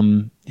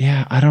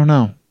 I don't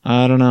know.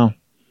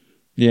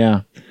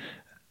 Yeah.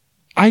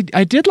 I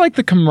did like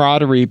the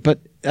camaraderie, but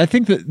I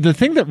think that the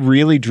thing that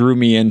really drew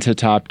me into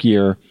Top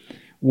Gear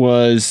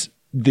was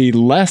the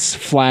less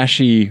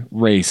flashy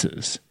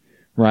races,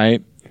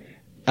 right?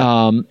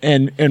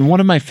 And one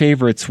of my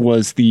favorites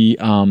was the,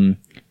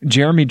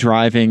 Jeremy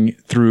driving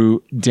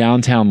through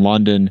downtown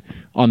London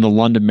on the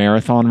London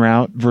Marathon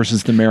route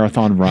versus the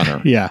Marathon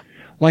Runner. Yeah.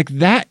 Like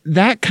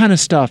that kind of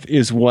stuff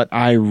is what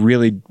I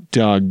really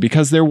dug,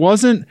 because there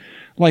wasn't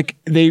like,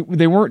 they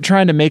weren't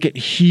trying to make it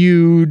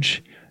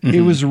huge. Mm-hmm.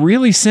 It was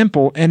really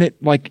simple. And it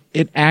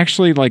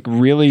actually like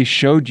really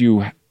showed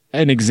you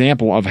an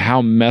example of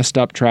how messed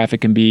up traffic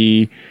can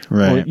be,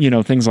 right?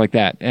 Or, things like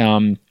that.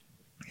 And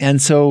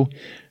so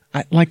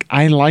I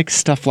like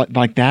stuff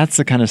like that's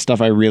the kind of stuff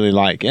I really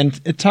like.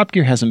 And Top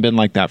Gear hasn't been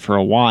like that for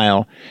a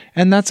while,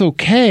 and that's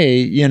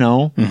okay.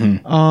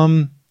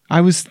 Mm-hmm.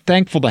 I was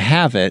thankful to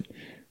have it,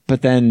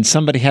 but then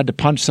somebody had to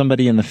punch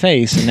somebody in the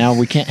face, and now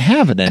we can't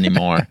have it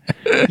anymore.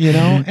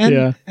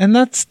 And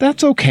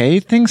that's okay.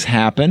 Things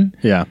happen.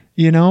 Yeah.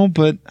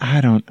 But I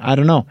don't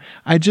know.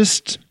 I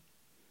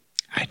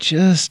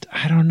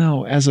don't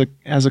know. As a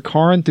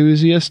car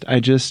enthusiast,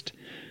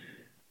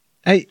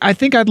 I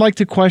think I'd like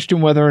to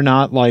question whether or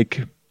not,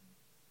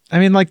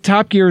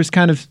 Top Gear is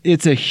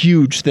it's a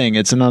huge thing.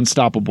 It's an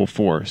unstoppable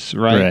force,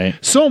 right?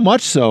 So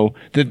much so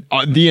that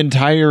the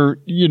entire,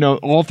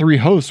 all three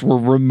hosts were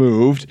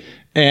removed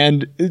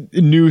and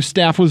new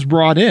staff was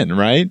brought in,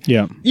 right?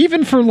 Yeah.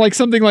 Even for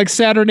something like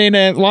Saturday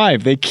Night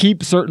Live, they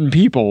keep certain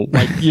people,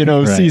 right.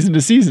 Season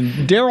to season.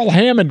 Daryl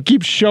Hammond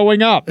keeps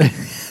showing up,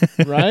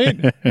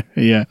 right?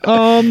 Yeah.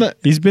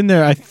 He's been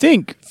there, I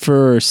think,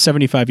 for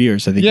 75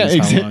 years. I think. Yeah,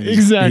 exactly.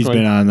 He's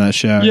been on that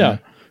show. Yeah.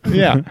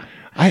 Yeah.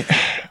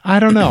 I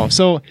don't know.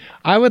 So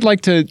I would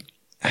like to.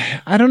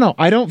 I don't know.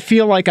 I don't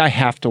feel like I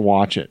have to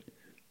watch it.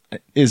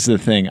 Is the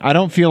thing. I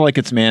don't feel like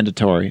it's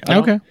mandatory.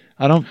 Okay.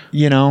 I don't,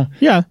 Yeah,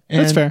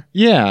 that's fair.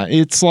 Yeah,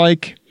 it's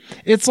like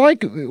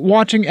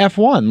watching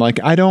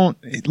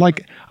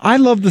F1. I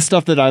love the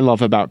stuff that I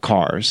love about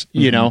cars,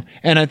 Mm-hmm.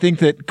 and I think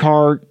that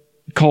car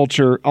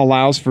culture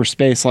allows for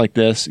space like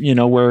this,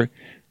 where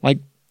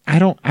I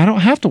don't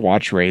have to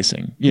watch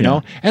racing,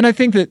 know? And I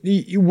think that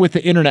with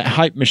the internet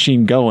hype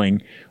machine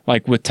going,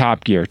 like with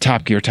Top Gear,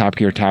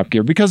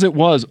 because it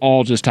was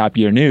all just Top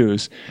Gear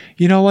news,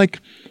 in a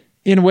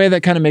way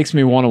that kind of makes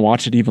me want to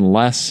watch it even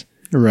less.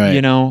 Right.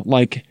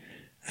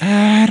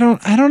 I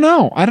don't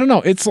know.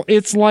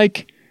 It's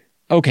like,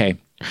 okay,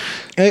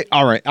 Hey,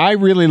 all right. I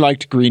really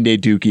liked Green Day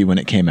Dookie when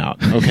it came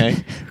out.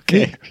 Okay.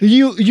 Okay.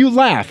 You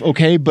laugh.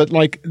 Okay. But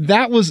like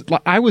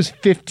I was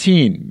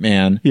 15,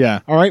 man.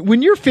 Yeah. All right.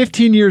 When you're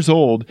 15 years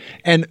old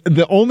and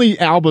the only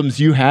albums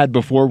you had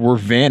before were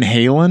Van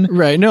Halen.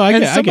 Right. No, I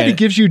and get somebody it.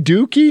 gives you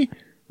Dookie.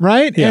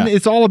 Right. Yeah. And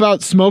it's all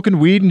about smoking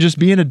weed and just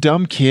being a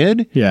dumb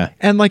kid. Yeah.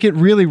 And like it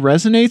really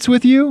resonates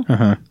with you.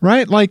 Uh-huh.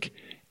 Right. Like,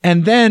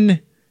 and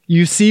then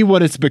you see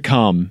what it's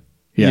become.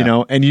 Yeah. You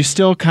know, and you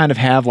still kind of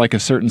have like a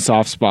certain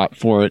soft spot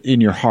for it in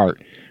your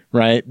heart,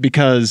 right?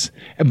 Because,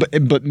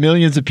 but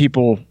millions of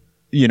people,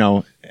 you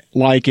know,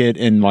 like it,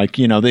 and like,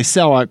 you know, they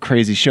sell out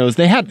crazy shows.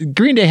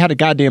 Green Day had a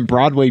goddamn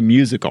Broadway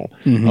musical,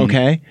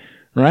 okay,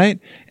 right?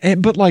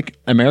 But like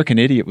American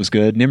Idiot was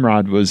good,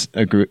 Nimrod was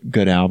a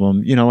good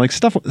album, you know, like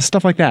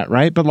stuff like that,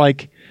 right? But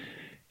like,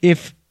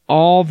 if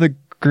all the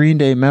Green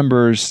Day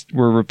members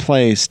were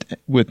replaced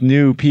with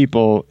new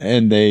people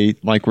and they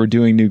like were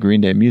doing new Green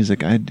Day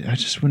music, I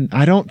just wouldn't.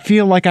 I don't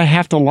feel like I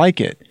have to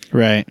like it.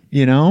 Right.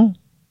 You know?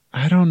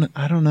 I don't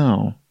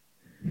know.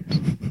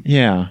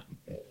 Yeah.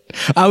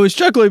 I was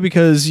chuckling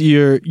because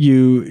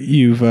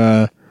you've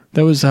that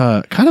was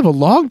kind of a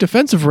long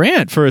defensive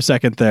rant for a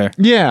second there.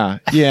 Yeah.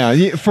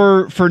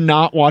 For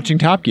not watching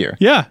Top Gear.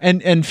 Yeah.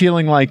 And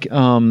feeling like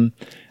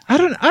I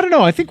don't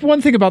know. I think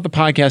one thing about the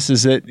podcast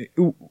is that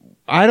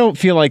I don't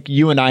feel like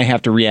you and I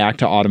have to react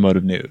to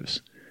automotive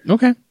news.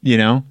 Okay. You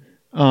know?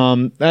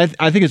 I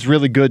think it's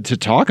really good to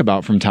talk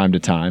about from time to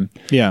time.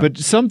 Yeah.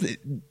 But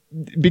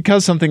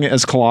because something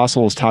as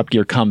colossal as Top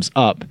Gear comes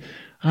up,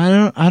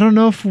 I don't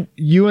know if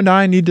you and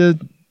I need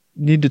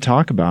to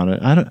talk about it.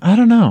 I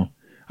don't know.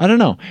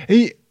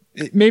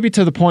 Maybe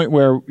to the point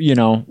where, you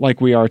know, like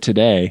we are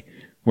today,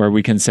 where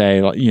we can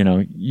say, you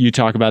know, you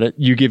talk about it,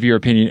 you give your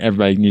opinion,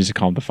 everybody needs to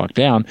calm the fuck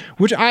down,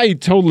 which I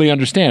totally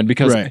understand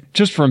because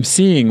just from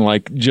seeing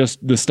like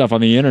just the stuff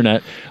on the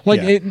internet, like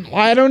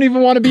I don't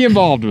even want to be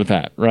involved with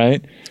that.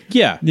 Right.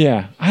 Yeah.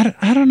 Yeah.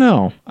 I don't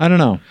know.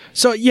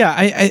 So yeah,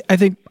 I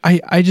think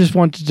I just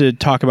wanted to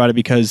talk about it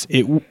because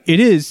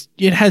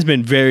it has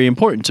been very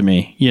important to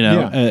me, you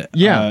know,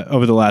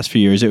 over the last few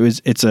years.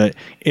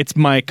 It's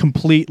my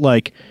complete,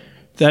 like,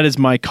 that is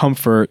my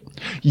comfort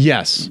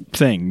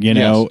thing, you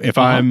know. If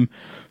I'm,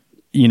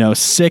 you know,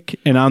 sick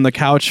and on the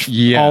couch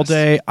all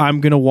day, I'm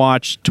going to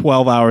watch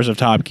 12 hours of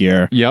Top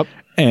Gear. Yep.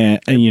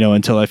 And you know,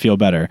 until I feel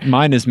better.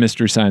 Mine is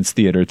Mystery Science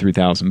Theater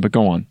 3000, but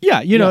go on.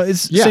 Yeah, you know,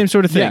 it's the same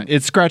sort of thing. Yeah,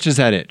 it scratches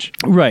that itch.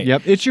 Right.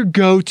 Yep. It's your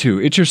go-to.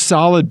 It's your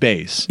solid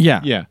base.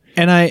 Yeah. Yeah.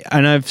 And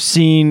I've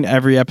seen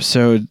every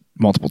episode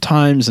multiple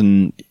times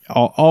and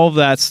all of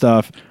that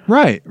stuff.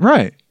 Right.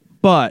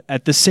 But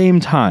at the same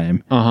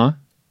time,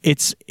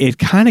 it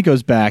kind of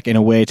goes back in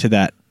a way to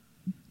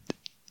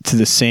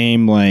the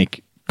same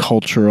like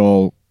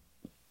cultural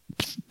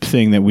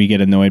thing that we get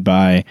annoyed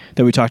by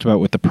that we talked about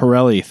with the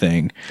Pirelli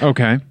thing.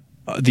 Okay.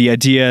 The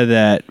idea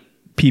that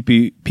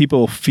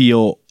people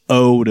feel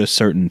owed a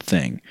certain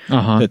thing,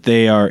 that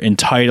they are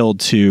entitled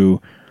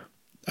to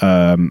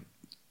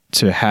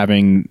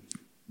having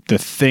the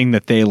thing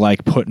that they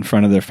like put in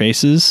front of their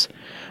faces,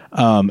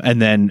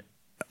 and then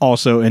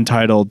also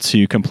entitled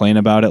to complain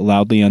about it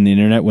loudly on the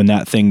internet when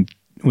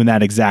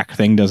that exact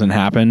thing doesn't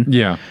happen.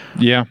 Yeah.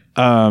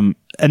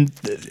 And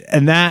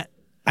that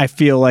I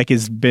feel like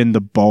has been the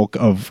bulk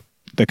of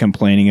the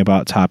complaining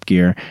about Top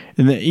Gear.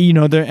 And you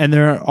know,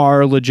 there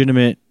are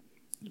legitimate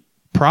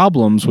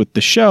problems with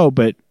the show,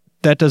 but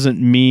that doesn't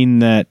mean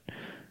that,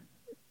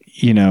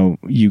 you know,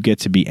 you get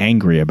to be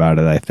angry about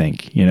it. I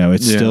think, you know,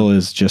 it still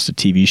is just a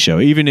TV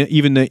show. Even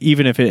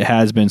if it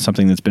has been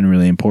something that's been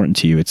really important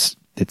to you, it's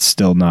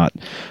still not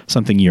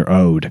something you're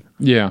owed.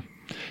 Yeah.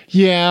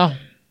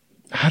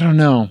 I don't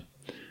know.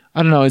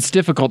 It's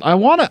difficult. I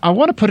want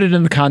to put it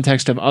in the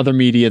context of other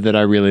media that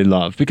I really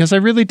love, because I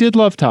really did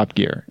love Top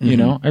Gear. You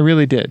know, I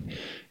really did.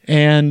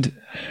 And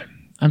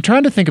I'm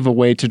trying to think of a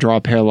way to draw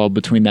a parallel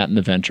between that and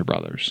the Venture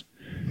Brothers,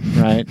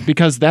 right?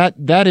 Because that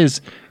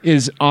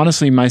is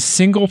honestly my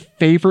single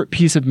favorite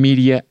piece of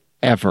media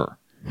ever,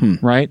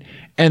 right?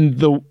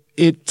 And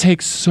it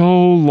takes so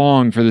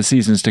long for the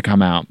seasons to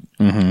come out.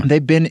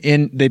 They've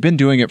been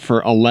doing it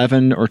for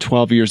 11 or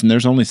 12 years, and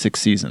there's only 6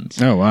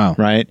 seasons. Oh wow!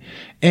 Right,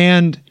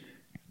 and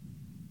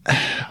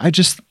I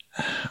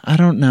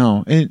don't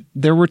know.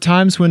 There were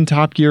times when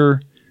Top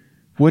Gear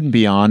wouldn't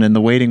be on and the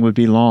waiting would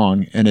be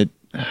long, and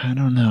I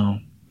don't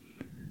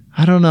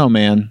know,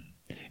 man.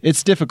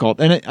 It's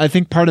difficult. And I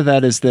think part of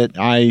that is that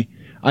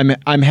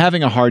I'm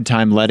having a hard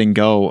time letting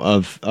go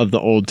of the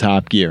old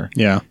Top Gear.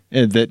 Yeah.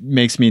 That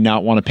makes me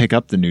not want to pick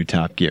up the new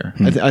Top Gear.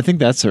 I think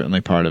that's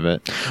certainly part of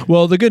it.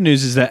 Well, the good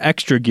news is that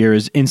Extra Gear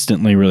is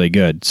instantly really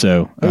good.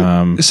 So,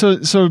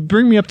 so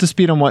bring me up to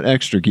speed on what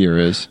Extra Gear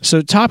is.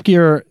 So Top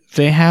Gear,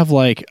 they have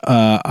like,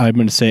 I'm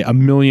going to say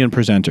 1 million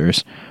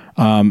presenters.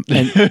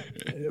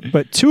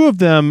 But 2 of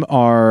them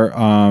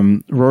are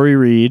Rory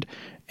Reid,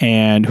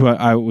 and who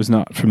I was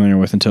not familiar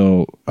with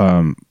until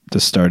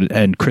this started,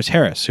 and Chris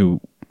Harris,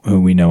 who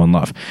we know and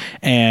love.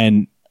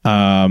 And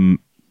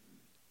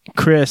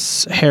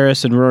Chris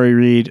Harris and Rory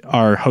Reid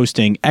are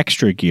hosting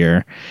Extra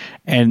Gear,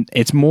 and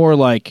it's more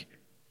like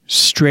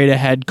straight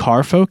ahead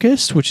car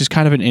focused, which is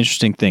kind of an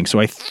interesting thing.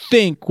 So I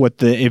think what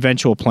the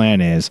eventual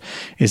plan is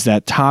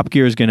that Top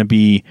Gear is going to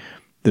be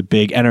the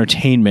big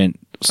entertainment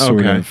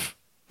sort of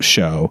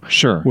show.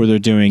 Sure. Where they're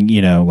doing,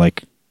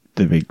 like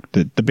the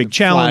big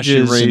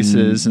challenges,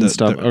 races and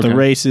stuff. The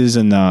races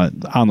and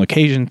the on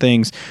location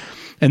things.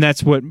 And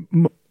that's what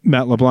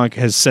Matt LeBlanc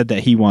has said that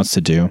he wants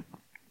to do.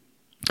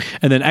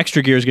 And then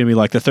Extra Gear is going to be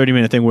like the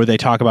 30-minute thing where they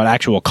talk about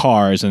actual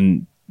cars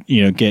and,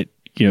 get,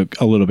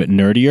 a little bit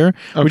nerdier,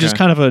 which is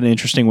kind of an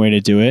interesting way to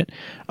do it.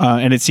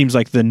 And it seems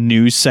like the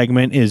news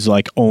segment is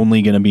like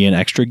only going to be an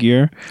Extra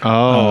Gear.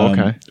 Oh,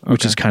 okay.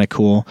 Which is kind of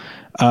cool.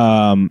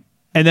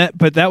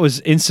 But that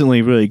was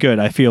instantly really good.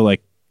 I feel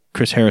like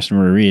Chris Harris and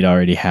Marie Reed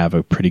already have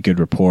a pretty good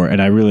rapport,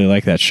 and I really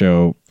like that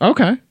show.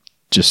 Okay.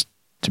 Just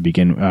to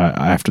begin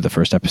after the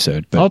first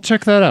episode. But I'll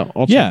check that out.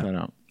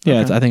 Yeah,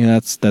 Okay. I think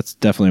that's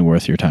definitely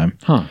worth your time.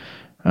 Huh.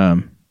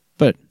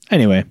 But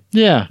anyway.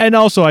 Yeah. And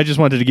also, I just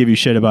wanted to give you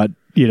shit about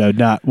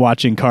not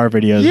watching car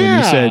videos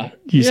when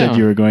you said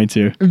you were going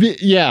to.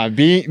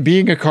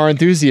 Being a car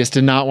enthusiast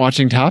and not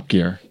watching Top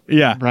Gear.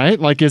 Yeah. Right?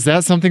 Like, is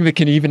that something that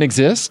can even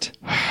exist?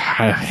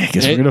 I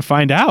guess we're going to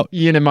find out.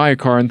 Ian, am I a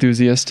car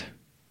enthusiast?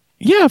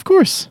 Yeah, of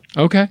course.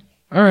 Okay.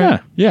 All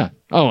right. Yeah.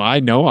 Oh, I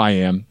know I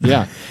am.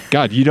 Yeah.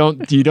 God, you don't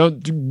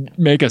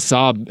make a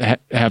Saab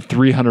have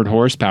 300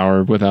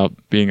 horsepower without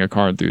being a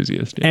car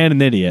enthusiast. And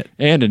an idiot.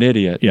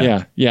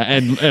 Yeah.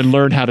 And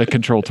learn how to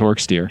control torque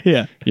steer.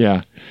 Yeah.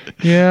 Yeah.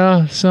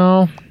 Yeah.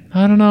 So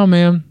I don't know,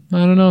 man. I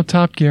don't know.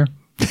 Top Gear.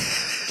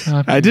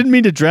 I didn't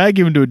mean to drag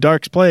you into a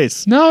dark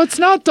place. No, it's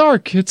not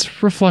dark.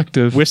 It's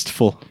reflective.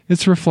 Wistful.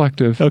 It's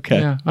reflective. Okay.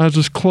 Yeah. I'll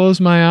just close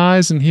my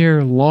eyes and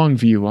hear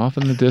Longview off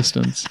in the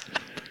distance.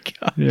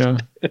 God. Yeah.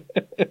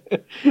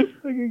 Like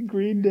a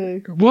Green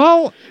Day.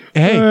 Well,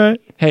 hey,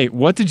 right. Hey,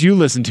 what did you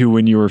listen to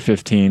when you were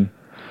 15?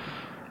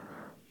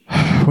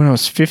 When I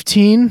was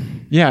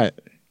 15? Yeah.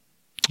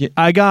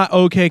 I got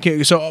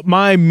okay. So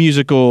my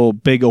musical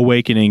big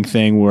awakening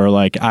thing where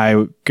like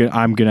I'm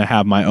going to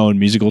have my own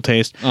musical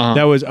taste.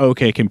 That was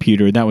OK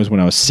Computer. That was when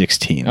I was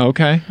 16.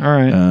 Okay. All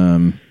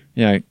right.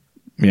 Yeah,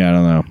 I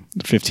don't know.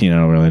 15, I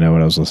don't really know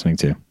what I was listening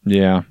to.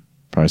 Yeah.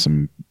 Probably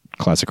some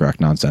classic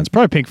rock nonsense.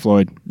 Probably Pink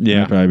Floyd. Yeah.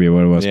 That'd probably be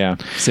what it was. Yeah.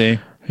 See?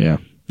 Yeah.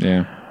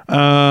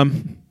 Yeah.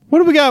 What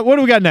do we got? What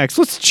do we got next?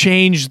 Let's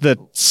change the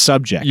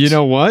subject. You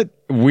know what?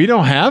 We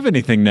don't have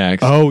anything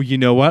next. Oh, you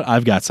know what?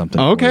 I've got something.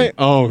 Okay. For you.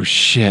 Oh,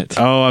 shit.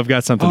 Oh, I've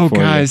got something for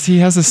you. Oh, guys, he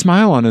has a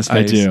smile on his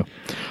face. I do.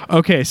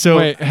 Okay, so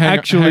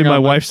actually, my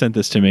wife sent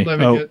this to me. Let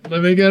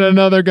me get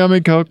another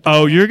gummy Coke.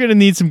 Oh, you're gonna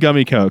need some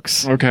gummy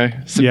Cokes. Okay.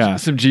 Some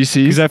GCs.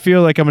 Because I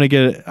feel like I'm gonna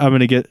get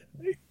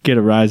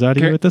a rise out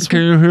of you with this one.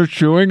 Can you hear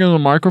chewing in the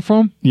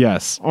microphone?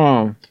 Yes.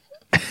 Oh.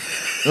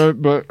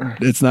 But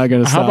it's not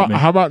gonna stop me.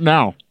 How about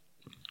now?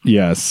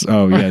 Yes.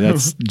 Oh, yeah.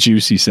 That's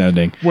juicy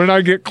sounding. When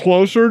I get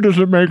closer, does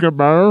it make it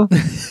better?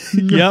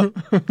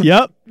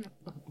 Yep.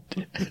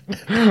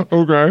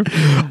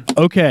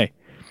 Okay.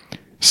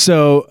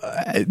 So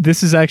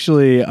this is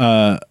actually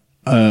a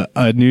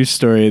news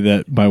story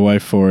that my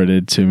wife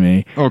forwarded to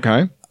me.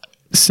 Okay.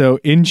 So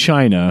in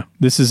China,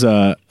 this is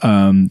an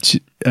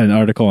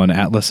article on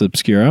Atlas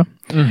Obscura.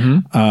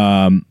 Mm-hmm.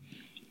 And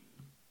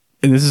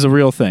this is a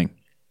real thing.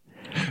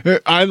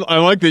 I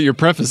like that you're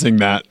prefacing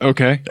that.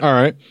 Okay. All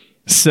right.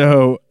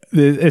 So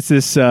it's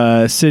this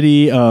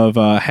city of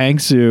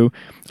Hangzhou.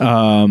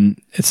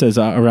 It says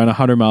around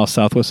 100 miles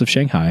southwest of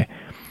Shanghai.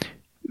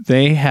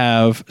 They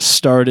have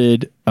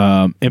started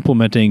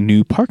implementing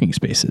new parking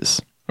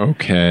spaces.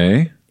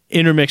 Okay.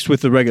 Intermixed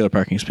with the regular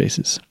parking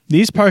spaces.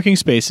 These parking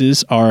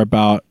spaces are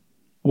about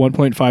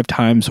 1.5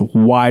 times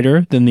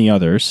wider than the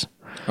others.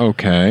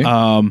 Okay.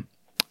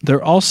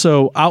 They're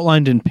also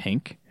outlined in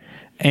pink.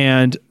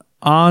 And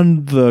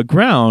on the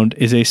ground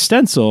is a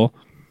stencil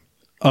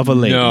of a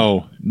lady.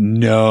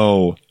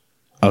 No.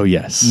 Oh,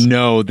 yes.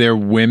 No, they're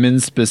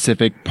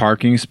women-specific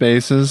parking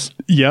spaces?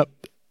 Yep.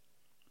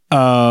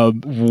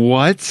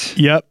 What?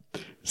 Yep.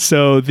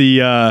 So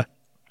the...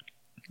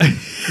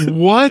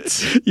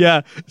 What?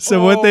 Yeah.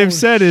 So what they've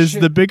said is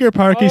the bigger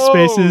parking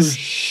spaces...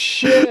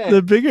 Shit.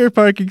 The bigger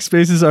parking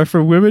spaces are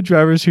for women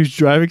drivers whose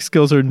driving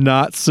skills are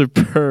not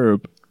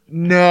superb.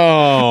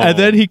 No. And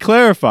then he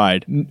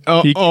clarified.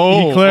 He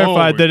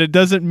clarified that it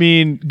doesn't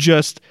mean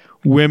just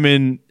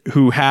women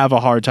who have a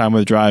hard time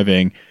with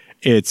driving.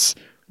 It's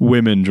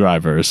women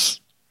drivers.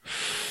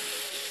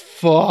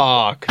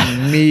 Fuck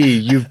me.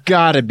 You've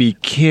got to be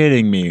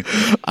kidding me.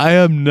 I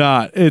am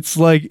not. It's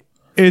like,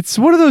 it's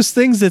one of those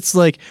things that's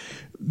like,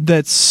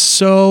 that's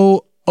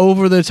so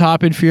over the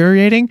top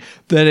infuriating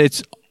that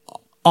it's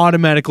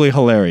automatically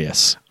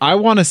hilarious. I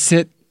want to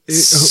sit...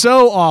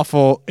 So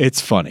awful,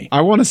 it's funny. I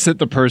want to sit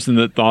the person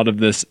that thought of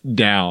this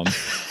down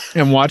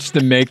and watch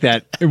them make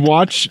that,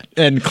 watch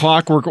and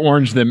Clockwork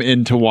Orange them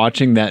into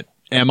watching that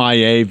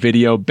MIA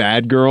video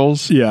Bad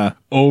Girls Yeah.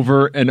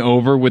 over and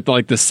over with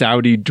like the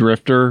Saudi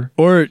drifter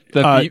Or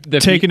the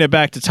taking it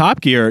back to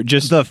Top Gear,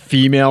 just the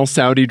female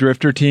Saudi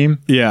drifter team.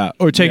 yeah,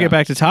 or take it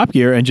back to Top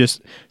Gear and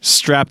just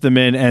strap them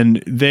in,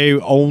 and they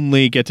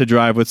only get to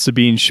drive with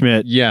Sabine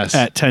Schmidt. Yes.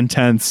 At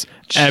 10/10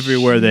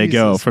 everywhere they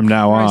go Jesus from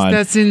now Christ, on.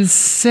 That's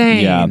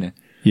insane. Yeah.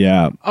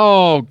 Yeah.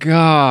 Oh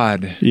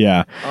God.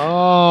 Yeah.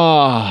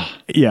 Oh.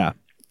 Yeah.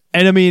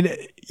 And I mean,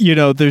 you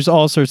know, there's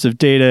all sorts of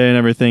data and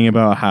everything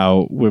about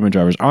how women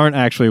drivers aren't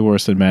actually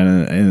worse than men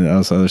and all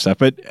this other stuff.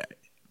 But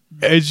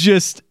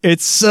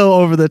it's so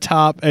over the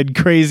top and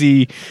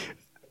crazy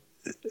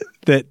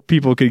that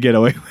people could get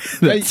away with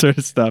that sort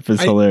of stuff is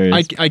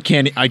hilarious. I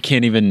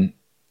can't even.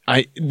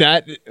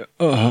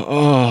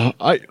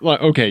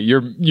 Okay,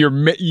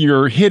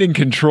 you're hitting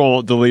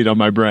control delete on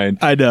my brain.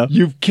 I know.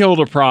 You've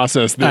killed a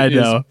process that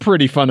is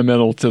pretty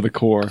fundamental to the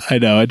core. I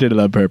know. I did it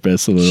on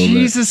purpose a little bit.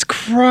 Jesus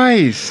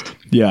Christ.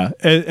 Yeah.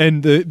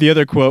 And the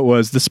other quote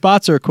was, the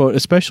spots are, quote,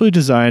 especially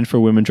designed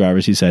for women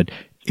drivers. He said,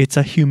 it's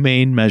a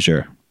humane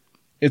measure.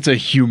 It's a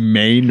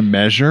humane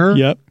measure?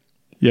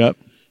 Yep.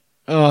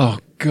 Oh,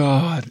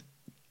 God.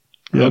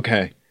 Yep.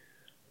 Okay.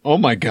 Oh,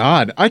 my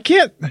God. I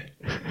can't.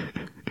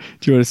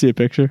 Do you want to see a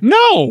picture?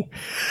 No.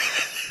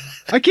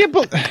 I can't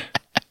believe.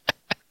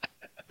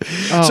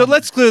 So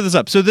let's clear this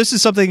up. So this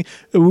is something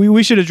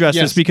we should address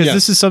this because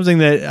this is something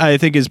that I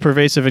think is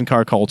pervasive in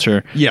car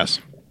culture.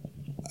 Yes.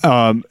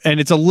 And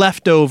it's a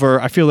leftover.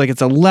 I feel like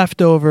it's a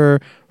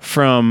leftover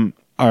from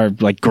our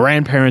like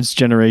grandparents'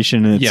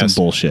 generation, and it's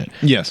some bullshit.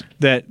 Yes.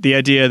 That the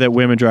idea that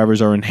women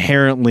drivers are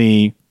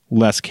inherently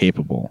less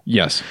capable.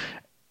 Yes.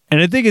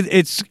 And I think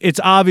it's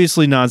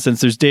obviously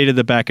nonsense. There's data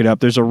to back it up.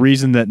 There's a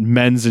reason that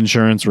men's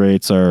insurance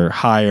rates are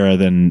higher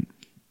than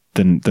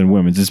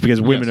women's. It's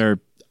because women are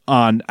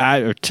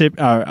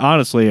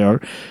honestly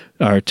are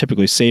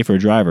typically safer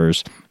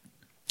drivers.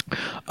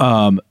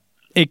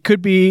 It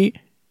could be,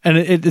 and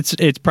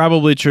it's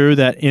probably true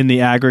that in the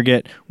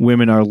aggregate,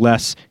 women are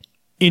less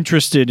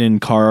interested in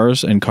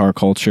cars and car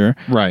culture,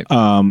 right?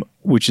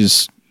 Which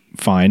is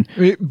fine,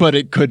 but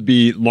it could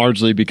be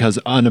largely because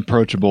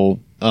unapproachable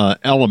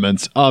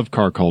elements of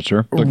car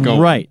culture. But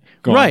right.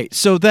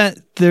 So that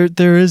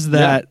there is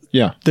that.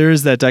 Yeah. There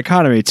is that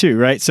dichotomy too,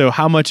 right? So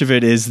how much of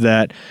it is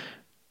that,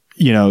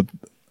 you know,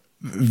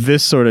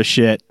 this sort of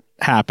shit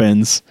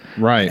happens,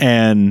 right?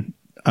 And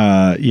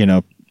you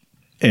know,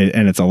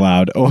 and it's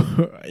allowed,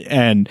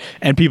 and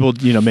people,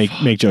 you know, make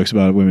jokes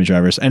about women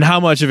drivers, and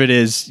how much of it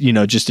is, you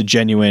know, just a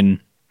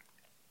genuine,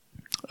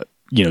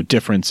 you know,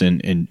 difference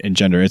in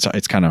gender.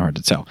 It's kind of hard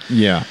to tell.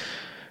 Yeah.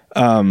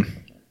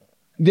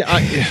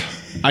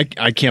 I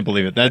can't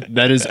believe it.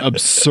 That is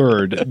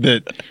absurd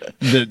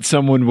that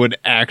someone would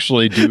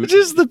actually do.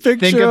 Just the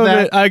picture of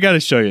that. I got to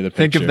show you the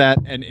picture. Think of that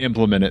and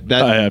implement it.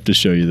 That I have to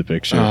show you the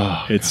picture.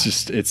 Oh,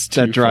 it's too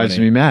that drives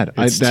funny. me mad.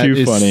 It's that too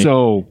is funny.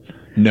 So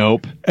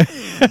nope.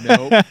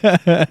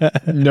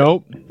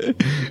 Nope.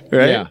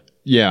 Right?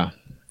 Yeah.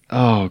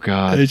 Oh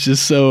God. It's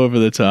just so over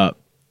the top.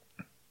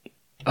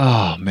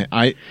 Oh man,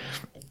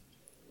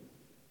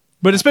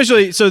 But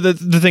especially, so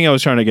the thing I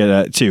was trying to get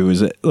at too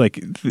is that,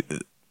 like,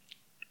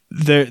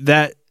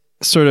 that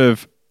sort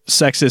of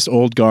sexist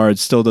old guard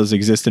still does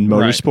exist in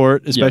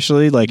motorsport,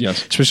 especially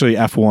especially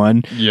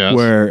F1,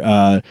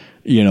 where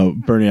you know,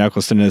 Bernie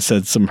Eccleston has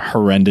said some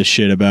horrendous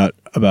shit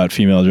about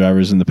female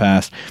drivers in the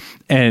past,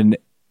 and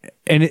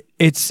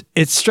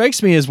it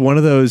strikes me as one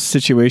of those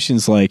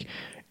situations, like,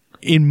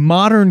 in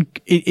modern,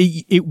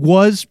 it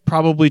was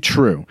probably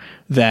true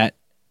that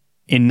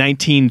in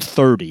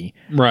 1930,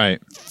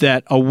 right,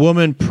 that a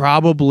woman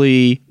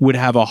probably would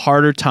have a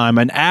harder time,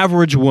 an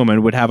average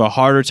woman would have a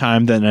harder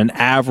time than an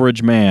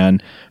average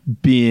man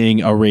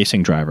being a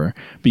racing driver,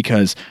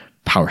 because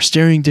power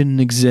steering didn't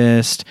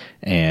exist,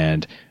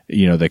 and,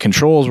 you know, the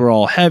controls were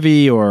all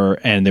heavy,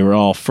 and they were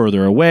all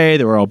further away,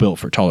 they were all built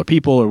for taller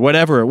people, or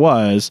whatever it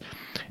was.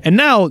 And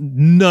now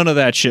none of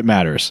that shit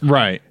matters.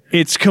 Right.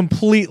 It's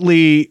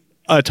completely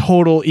a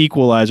total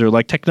equalizer.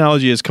 Like,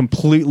 technology has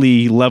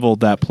completely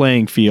leveled that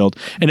playing field.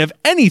 And if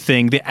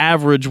anything, the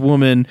average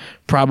woman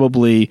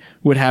probably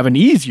would have an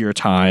easier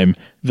time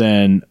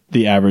than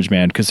the average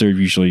man, because they're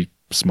usually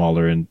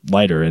smaller and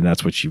lighter, and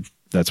that's what you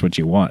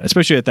want,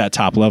 especially at that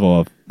top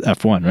level of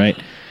F1,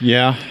 right?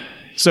 Yeah.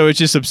 So it's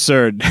just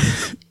absurd.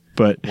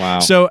 But wow.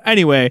 So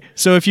anyway,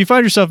 so if you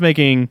find yourself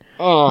making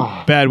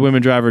bad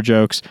women driver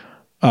jokes,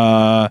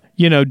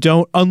 you know,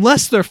 don't,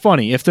 unless they're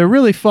funny. If they're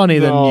really funny,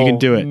 then you can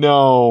do it.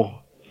 No.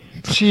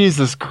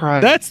 Jesus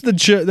Christ. That's the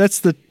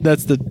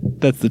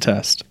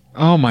test.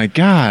 Oh my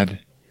God.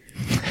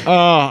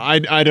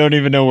 I don't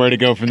even know where to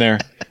go from there.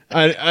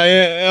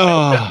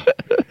 I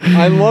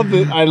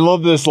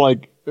love this,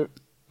 like,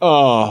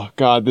 oh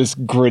God, this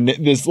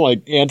grenade, this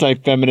like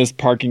anti-feminist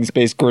parking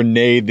space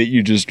grenade that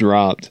you just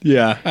dropped.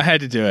 Yeah, I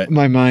had to do it.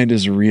 My mind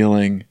is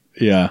reeling.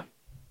 Yeah.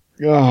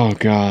 Oh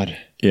God.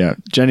 Yeah,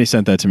 Jenny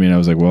sent that to me, and I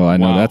was like, "Well, I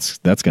know that's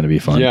going to be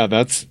fun." Yeah,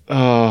 that's.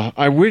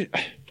 I wish.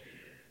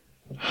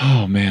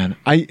 Oh man,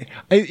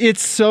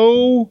 it's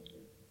so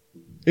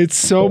It's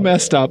so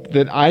messed up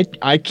that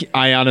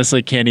I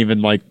honestly can't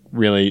even like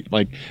really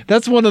like.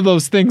 That's one of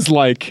those things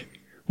like,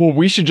 well,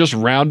 we should just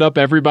round up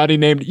everybody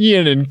named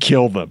Ian and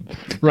kill them,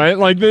 right?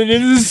 Like, it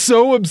is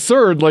so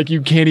absurd. Like,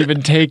 you can't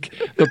even take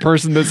the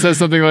person that says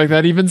something like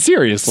that even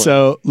seriously.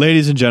 So,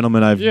 ladies and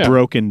gentlemen, I've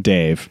broken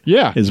Dave.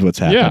 Yeah, is what's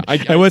happened.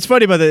 Yeah, and what's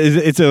funny about that is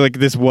it's like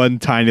this one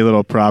tiny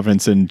little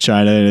province in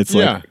China, and it's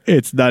like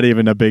it's not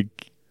even a big.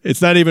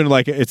 It's not even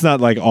like it's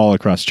not like all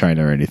across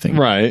China or anything,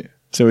 right?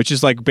 So it's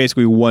just like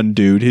basically one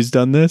dude who's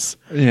done this.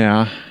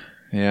 Yeah.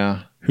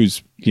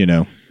 Who's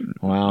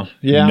wow.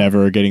 Yeah.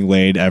 Never getting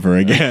laid ever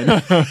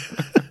again.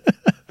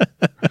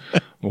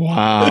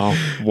 Wow.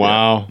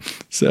 Wow.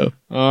 So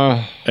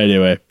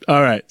anyway,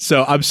 all right.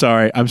 So I'm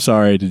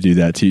sorry to do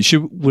that to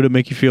you. Would it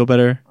make you feel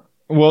better?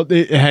 Well,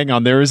 hang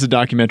on. There is a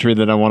documentary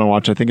that I want to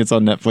watch. I think it's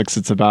on Netflix.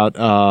 It's about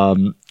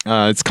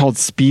it's called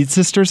Speed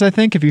Sisters, I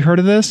think. Have you heard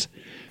of this?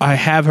 I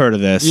have heard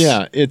of this.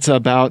 Yeah, it's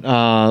about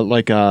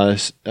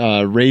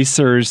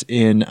racers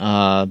in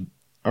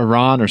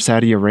Iran or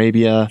Saudi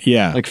Arabia.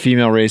 Yeah, like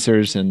female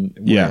racers, and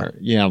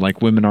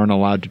like women aren't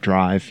allowed to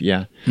drive.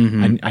 Yeah,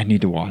 I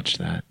need to watch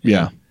that.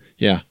 Yeah.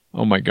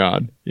 Oh my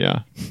God.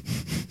 Yeah,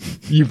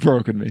 you've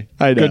broken me.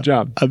 I know. Good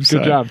job. I'm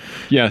sorry. Good job.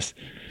 Yes.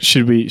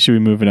 Should we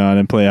move it on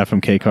and play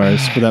FMK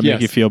cars? Would that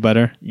make you feel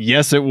better?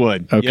 Yes, it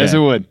would. Okay. Yes, it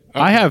would.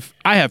 Okay.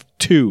 I have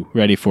 2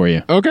 ready for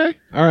you. Okay.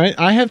 All right.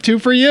 I have 2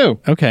 for you.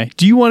 Okay.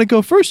 Do you want to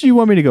go first or do you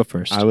want me to go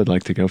first? I would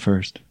like to go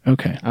first.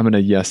 Okay. I'm going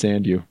to yes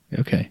and you.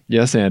 Okay.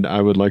 Yes, and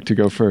I would like to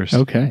go first.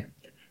 Okay.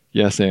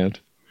 Yes, and.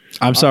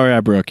 I'm sorry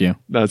I broke you.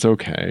 That's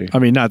okay. I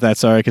mean, not that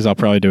sorry because I'll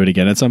probably do it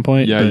again at some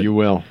point. Yeah, you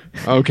will.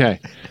 Okay.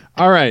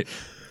 All right.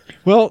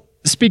 Well,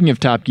 speaking of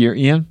Top Gear,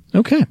 Ian.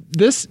 Okay.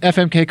 This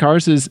FMK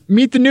Cars is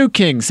Meet the New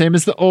King, same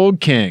as the old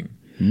King.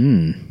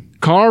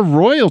 Car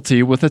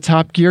royalty with a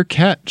Top Gear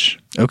catch.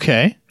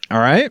 Okay. All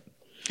right.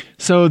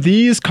 So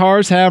these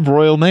cars have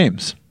royal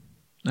names.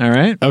 All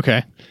right.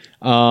 Okay.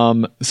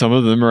 Some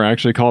of them are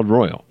actually called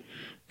Royal.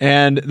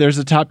 And there's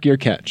a Top Gear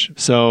catch.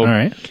 So all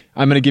right.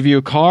 I'm going to give you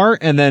a car,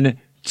 and then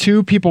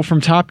 2 people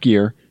from Top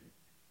Gear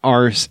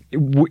are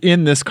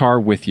in this car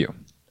with you.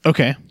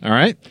 Okay. All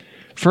right.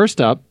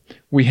 First up,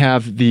 we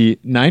have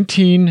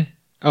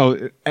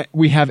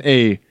we have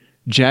a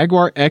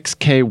Jaguar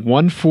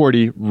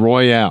XK140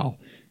 Royale,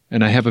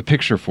 and I have a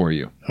picture for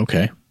you.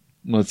 Okay.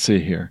 Let's see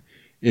here.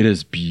 It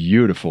is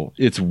beautiful.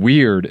 It's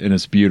weird and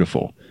it's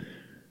beautiful.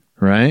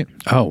 Right?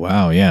 Oh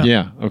wow, yeah.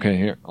 Yeah. Okay,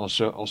 here. I'll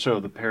show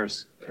the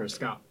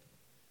periscope.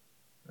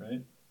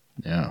 Right?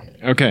 Yeah.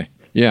 Okay.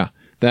 Yeah.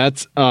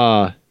 That's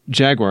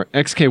Jaguar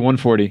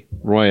XK140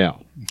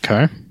 Royale.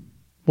 Okay.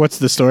 What's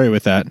the story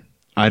with that?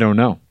 I don't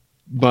know.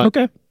 But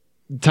okay.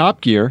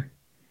 Top Gear,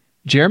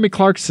 Jeremy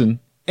Clarkson,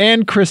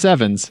 and Chris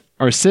Evans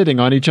are sitting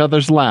on each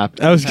other's lap.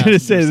 I was going to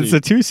say it's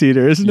a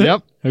 2-seater, isn't it?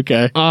 Yep.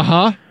 Okay.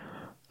 Uh-huh.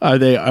 Are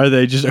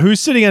they just who's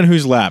sitting on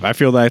whose lap? I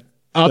feel like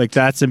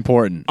that's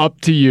important.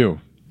 Up to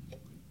you.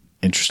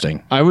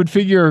 Interesting. I would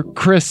figure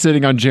Chris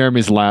sitting on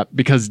Jeremy's lap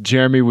because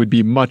Jeremy would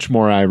be much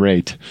more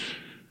irate.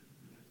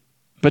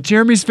 But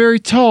Jeremy's very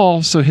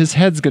tall, so his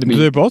head's going to be...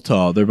 They're both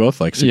tall. They're both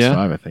like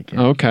 6'5", I think.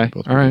 Yeah. Okay.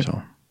 Both all right.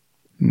 tall.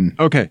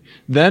 Okay.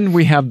 Then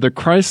we have the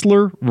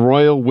Chrysler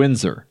Royal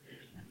Windsor.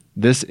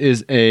 This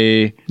is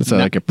it's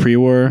like a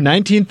pre-war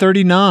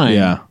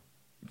 1939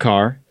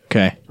 car.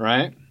 Okay.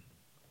 Right?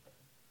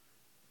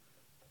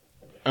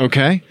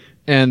 Okay.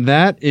 And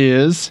that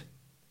is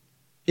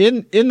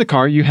in the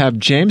car you have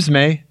James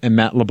May and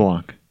Matt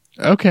LeBlanc.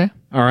 Okay.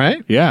 All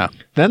right? Yeah.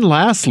 Then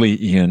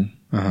lastly, Ian,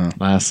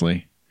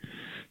 lastly,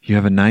 you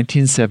have a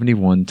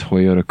 1971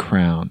 Toyota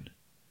Crown.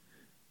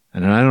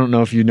 And I don't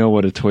know if you know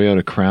what a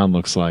Toyota Crown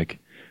looks like,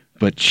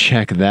 but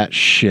check that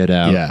shit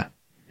out. Yeah.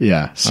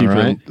 Yeah.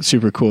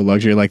 Super cool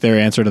luxury. Like their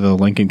answer to the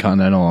Lincoln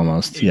Continental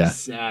almost.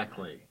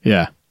 Exactly.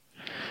 Yeah.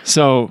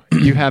 So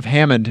you have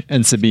Hammond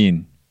and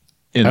Sabine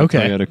in the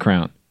Toyota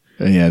Crown.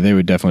 Yeah, they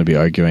would definitely be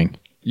arguing.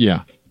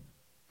 Yeah.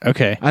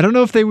 Okay. I don't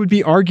know if they would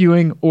be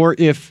arguing or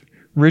if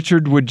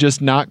Richard would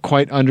just not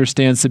quite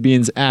understand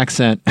Sabine's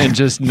accent and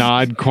just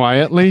nod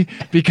quietly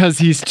because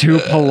he's too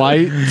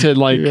polite to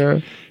like...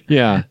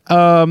 Yeah.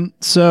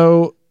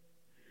 So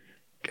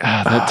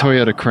that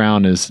Toyota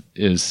Crown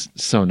is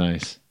so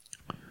nice.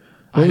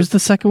 What was the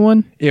second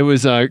one? It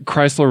was a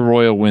Chrysler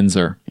Royal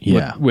Windsor.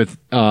 Yeah. With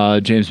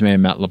James May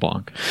and Matt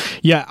LeBlanc.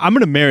 Yeah, I'm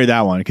gonna marry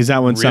that one because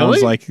that one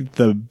sounds like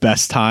the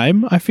best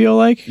time. I feel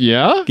like.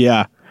 Yeah.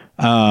 Yeah.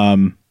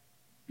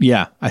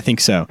 Yeah, I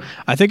think so.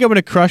 I think I'm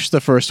gonna crush the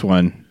first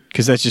one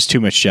because that's just too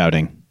much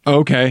shouting.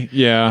 Okay.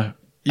 Yeah.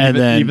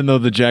 Even though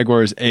the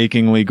Jaguar is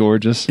achingly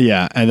gorgeous.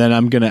 Yeah, and then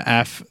I'm gonna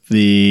F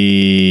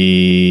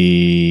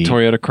the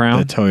Toyota Crown.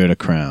 The Toyota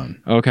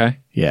Crown. Okay.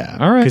 Yeah.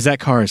 All right. Because that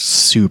car is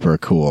super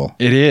cool.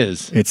 It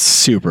is. It's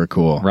super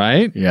cool.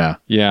 Right? Yeah.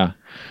 Yeah.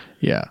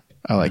 Yeah.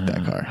 I like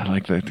that car. I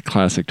like the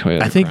classic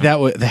Toyota. I think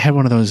Crown. they had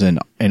one of those in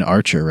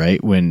Archer,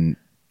 right? When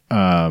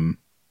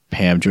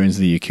Pam joins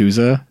the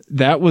Yakuza.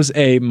 That was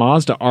a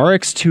Mazda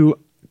RX-2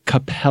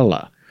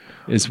 Capella.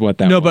 is what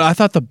that No, was. but I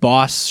thought the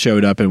boss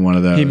showed up in one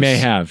of those. He may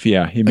have.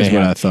 Yeah, he may That's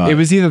have. what I thought. It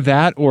was either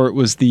that or it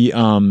was the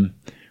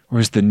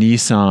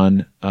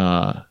Nissan.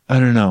 I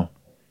don't know.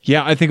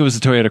 Yeah, I think it was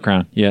the Toyota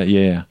Crown.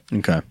 Yeah.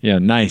 Okay. Yeah,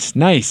 nice.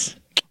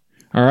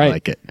 All right. I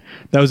like it.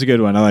 That was a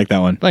good one. I like that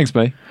one. Thanks,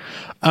 buddy.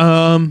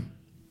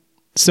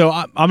 So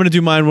I'm going to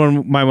do my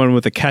one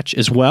with a catch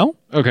as well.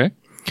 Okay.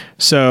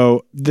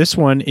 So this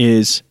one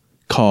is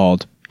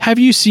called, have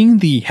you seen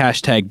the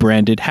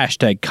branded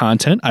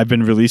content I've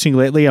been releasing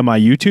lately on my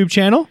YouTube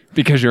channel?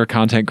 Because you're a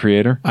content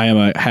creator? I am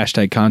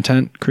a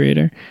content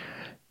creator.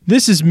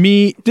 This is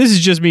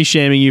just me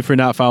shaming you for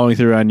not following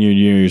through on your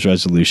New Year's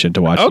resolution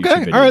to watch YouTube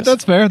videos. Okay. All right.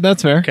 That's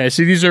fair. Okay.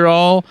 So these are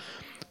all,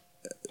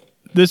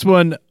 this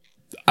one,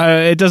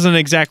 it doesn't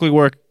exactly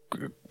work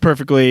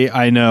perfectly.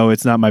 I know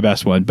it's not my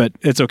best one, but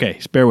it's okay.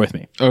 Bear with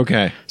me.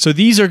 Okay. So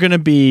these are going to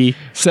be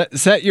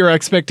set your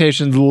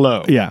expectations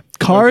low. Yeah.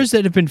 Cars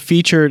that have been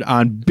featured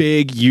on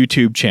big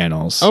YouTube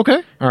channels.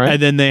 Okay. All right.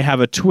 And then they have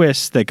a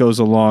twist that goes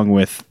along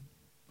with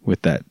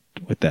that.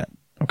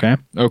 Okay.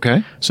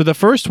 Okay. So the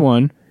first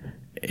one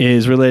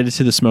is related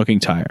to the smoking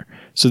tire.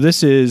 So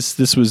this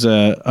was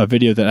a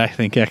video that I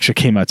think actually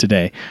came out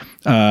today.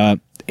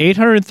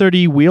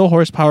 830 wheel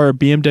horsepower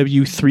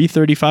BMW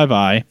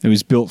 335i. It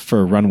was built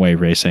for runway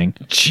racing.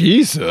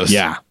 Jesus.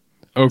 Yeah.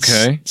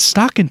 Okay.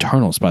 Stock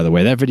internals, by the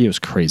way. That video is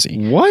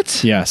crazy.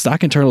 What? Yeah,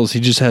 stock internals. He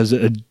just has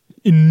an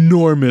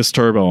enormous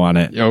turbo on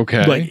it.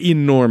 Okay. Like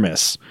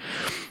enormous.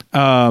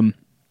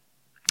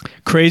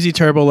 Crazy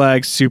turbo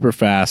legs, super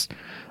fast,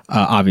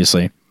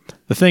 obviously.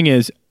 The thing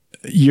is,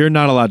 you're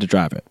not allowed to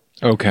drive it.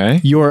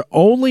 Okay. You're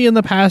only in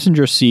the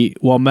passenger seat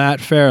while Matt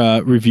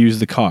Farah reviews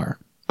the car.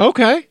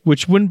 Okay.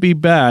 Which wouldn't be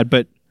bad,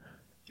 but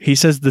he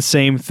says the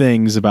same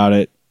things about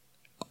it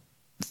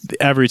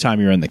every time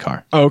you're in the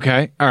car.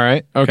 Okay. All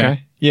right.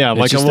 Okay. Yeah,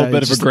 like a little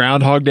bit of a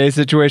Groundhog Day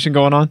situation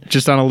going on.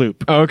 Just on a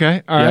loop.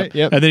 Okay. All right.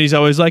 Yep. And then he's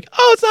always like,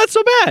 oh, it's not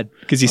so bad.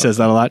 Because he says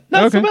that a lot.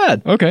 Not so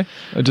bad. Okay.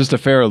 Just a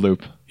Farah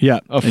loop.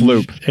 Yeah. A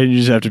floop. And you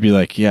just have to be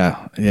like,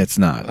 yeah, it's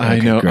not. I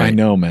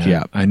know, man.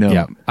 Yeah. I know.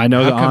 Yeah. I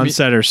know the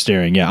on-center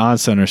steering. Yeah,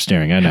 on-center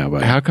steering. I know.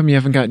 But how come you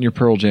haven't gotten your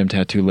Pearl Jam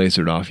tattoo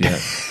lasered off yet?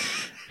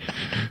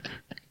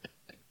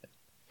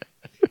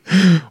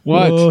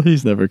 What? Well,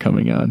 he's never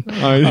coming on.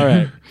 All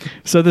right.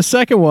 So the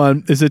second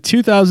one is a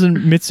 2000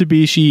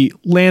 Mitsubishi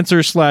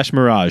Lancer /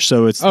 Mirage.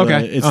 So it's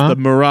the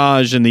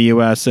Mirage in the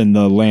U.S. and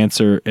the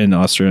Lancer in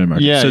Australia.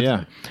 Yeah,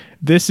 so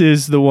this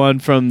is the one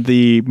from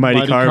the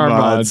Mighty Car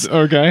Mods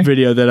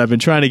video that I've been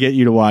trying to get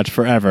you to watch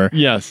forever.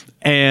 Yes.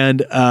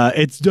 And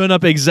it's done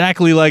up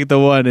exactly like the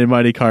one in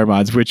Mighty Car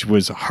Mods, which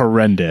was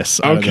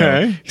horrendous.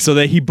 Okay. So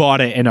that he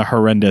bought it in a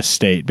horrendous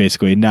state,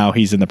 basically. Now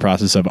he's in the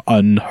process of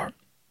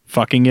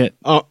fucking it.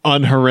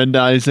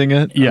 Unhorrendizing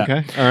it? Yeah.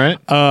 Okay. All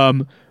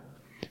right.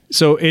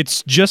 So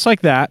it's just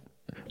like that.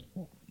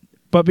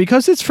 But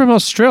because it's from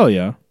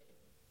Australia,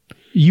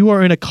 you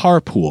are in a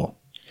carpool.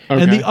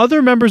 Okay. And the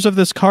other members of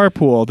this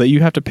carpool that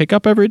you have to pick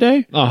up every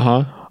day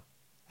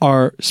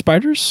are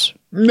spiders.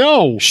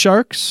 No.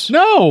 Sharks.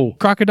 No.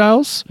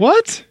 Crocodiles.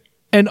 What?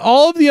 And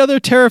all of the other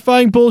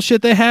terrifying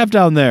bullshit they have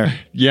down there.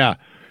 Yeah.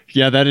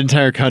 Yeah, that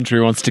entire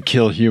country wants to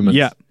kill humans.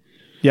 Yeah.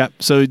 Yeah.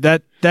 So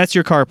that's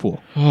your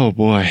carpool. Oh,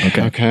 boy.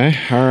 Okay.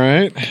 All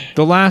right.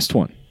 The last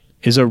one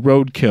is a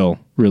roadkill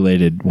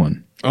related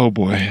one. Oh,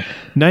 boy.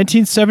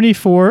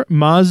 1974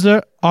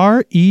 Mazda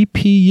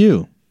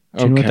REPU.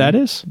 Do you know what that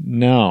is?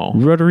 No.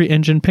 Rotary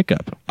engine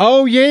pickup.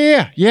 Oh,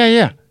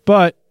 yeah.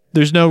 But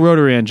there's no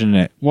rotary engine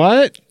in it.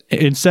 What?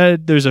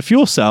 Instead, there's a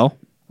fuel cell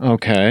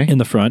in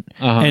the front.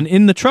 And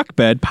in the truck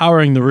bed,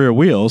 powering the rear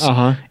wheels,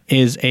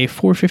 is a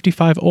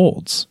 455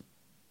 Olds.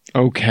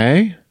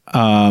 Okay.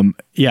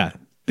 Yeah.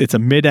 It's a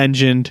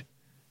mid-engined.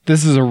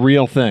 This is a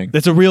real thing.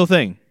 It's a real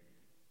thing.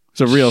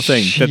 It's a real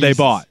thing that they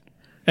bought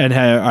and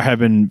have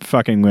been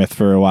fucking with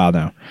for a while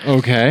now.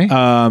 Okay.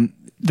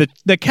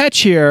 The catch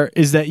here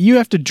is that you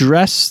have to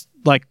dress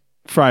like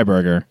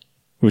Freiberger,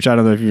 which I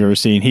don't know if you've ever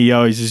seen. He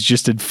always is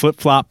just in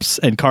flip-flops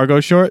and cargo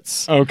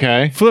shorts.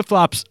 Okay.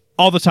 Flip-flops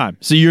all the time.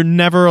 So you're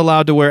never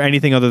allowed to wear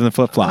anything other than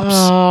flip-flops.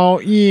 Oh,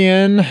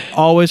 Ian.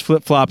 Always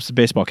flip-flops,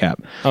 baseball cap.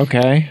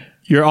 Okay.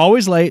 You're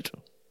always late,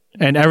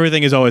 and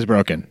everything is always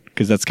broken,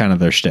 because that's kind of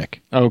their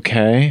shtick.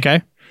 Okay.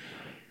 Okay?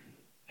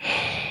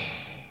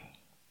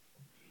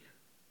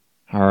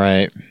 All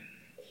right.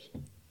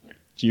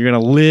 So you're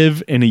going to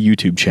live in a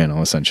YouTube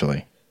channel,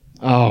 essentially.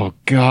 Oh,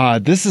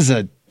 God. This is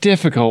a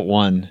difficult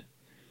one.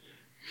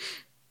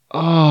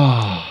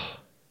 Oh.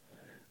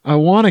 I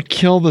want to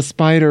kill the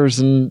spiders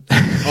and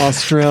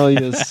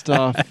Australia's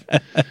stuff.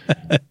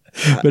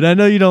 But I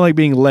know you don't like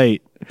being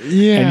late.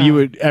 Yeah.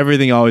 And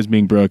everything always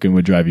being broken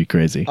would drive you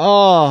crazy.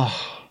 Oh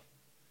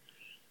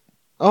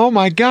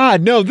my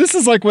God. No, this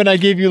is like when I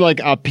gave you like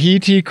a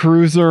PT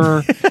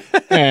Cruiser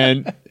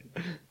and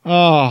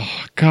oh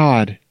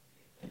God.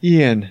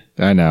 Ian.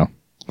 I know.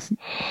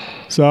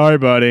 Sorry,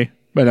 buddy.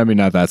 But I mean,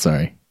 not that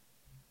sorry.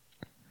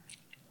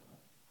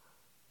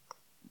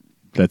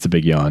 That's a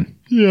big yawn.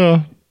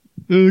 Yeah.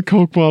 The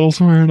Coke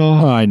bottle's wearing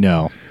off. I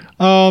know.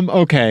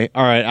 Okay.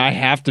 All right. I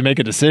have to make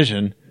a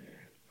decision.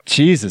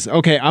 Jesus.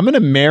 Okay, I'm going to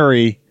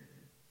marry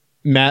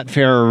Matt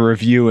Farah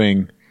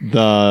reviewing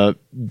the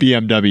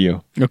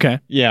BMW. Okay.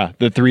 Yeah,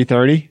 the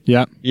 330.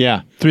 Yeah.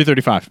 Yeah,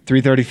 335.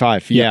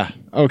 335. Yeah.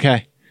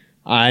 Okay.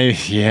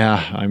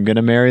 I'm going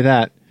to marry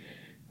that.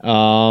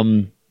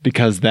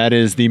 Because that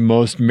is the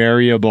most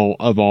marryable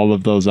of all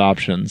of those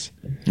options.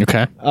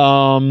 Okay.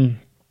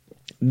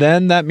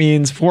 Then that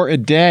means for a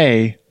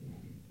day,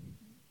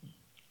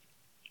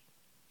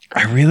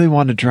 I really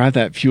want to drive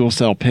that fuel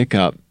cell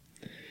pickup,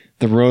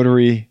 the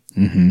rotary.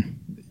 Mm-hmm.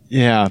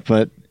 Yeah,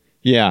 but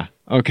yeah.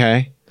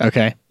 Okay.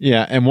 Okay.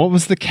 Yeah. And what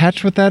was the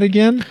catch with that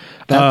again?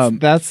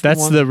 That's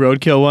the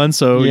roadkill one.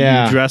 So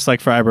Yeah. you dress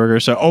like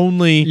Freiburger. So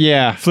only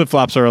flip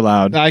flops are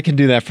allowed. I can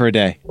do that for a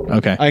day.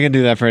 Okay. I can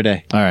do that for a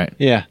day. All right.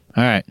 Yeah.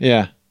 All right.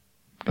 Yeah.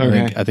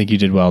 Okay. I think you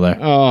did well there.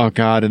 Oh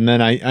God. And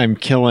then I'm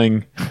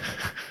killing.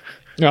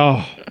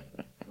 Oh.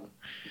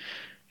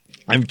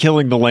 I'm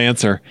killing the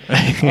Lancer.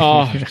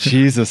 Oh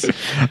Jesus!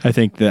 I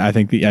think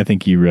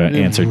you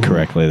answered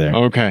correctly there.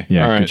 Okay.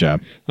 Yeah. All right. Good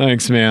job.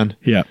 Thanks, man.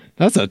 Yeah.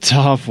 That's a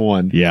tough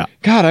one. Yeah.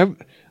 God,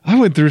 I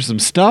went through some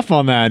stuff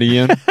on that,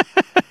 Ian.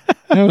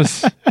 That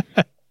was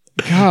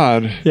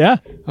God. Yeah.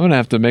 I'm gonna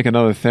have to make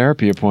another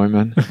therapy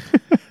appointment.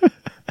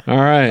 All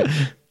right.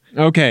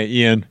 Okay,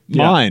 Ian.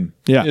 Mine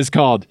is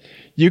called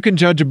 "You Can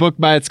Judge a Book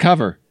by Its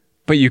Cover,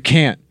 but you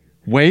can't."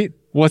 Wait,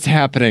 what's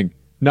happening?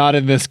 Not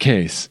in this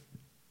case.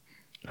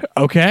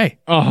 Okay.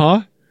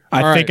 Uh-huh.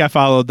 I think I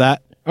followed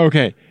that.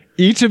 Okay.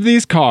 Each of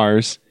these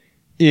cars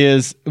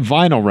is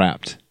vinyl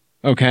wrapped.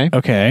 Okay.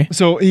 Okay.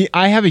 So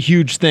I have a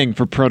huge thing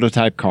for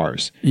prototype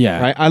cars.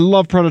 Yeah. Right. I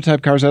love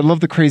prototype cars. I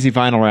love the crazy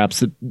vinyl wraps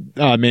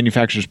that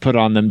manufacturers put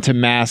on them to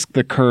mask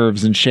the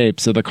curves and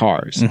shapes of the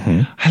cars.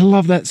 Mm-hmm. I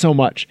love that so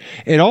much.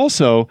 It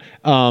also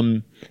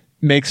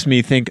makes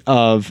me think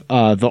of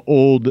the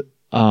old,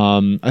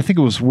 I think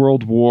it was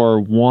World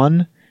War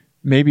I,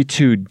 maybe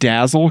II,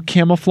 dazzle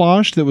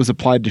camouflage that was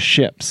applied to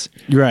ships.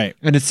 Right.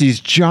 And it's these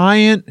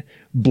giant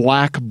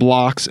black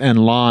blocks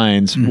and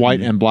lines,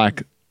 white and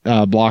black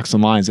blocks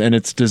and lines, and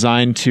it's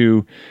designed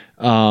to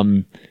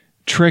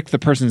trick the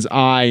person's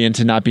eye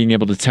into not being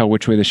able to tell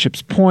which way the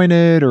ship's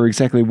pointed or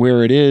exactly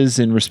where it is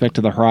in respect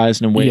to the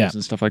horizon and waves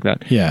and stuff like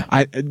that. Yeah.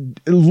 I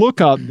look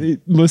up,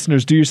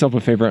 listeners, do yourself a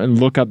favor and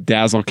look up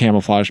dazzle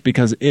camouflage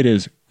because it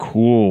is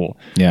cool.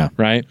 Yeah.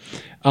 Right?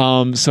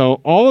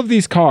 So all of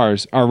these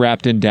cars are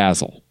wrapped in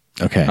dazzle.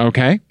 Okay.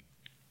 Okay?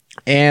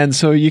 And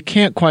so you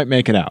can't quite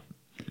make it out.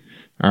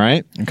 All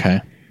right?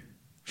 Okay.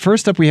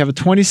 First up, we have a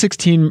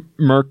 2016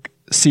 Merc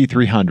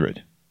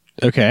C300.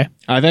 Okay.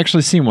 I've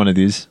actually seen one of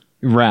these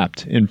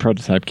wrapped in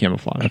prototype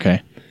camouflage.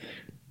 Okay.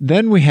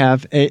 Then we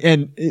have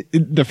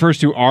the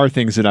first two are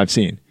things that I've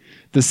seen.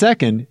 The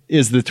second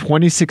is the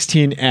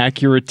 2016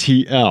 Acura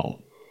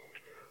TL.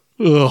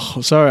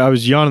 Ugh, sorry, I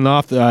was yawning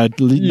off.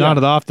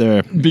 Nodded off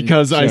there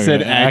because sorry, I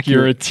said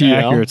Acura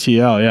TL. Acura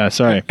TL, yeah,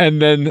 sorry.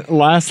 And then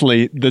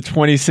lastly, the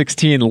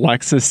 2016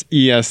 Lexus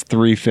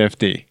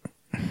ES350.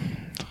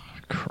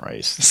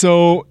 Christ.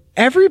 So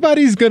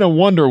everybody's going to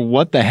wonder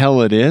what the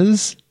hell it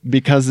is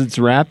because it's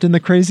wrapped in the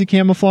crazy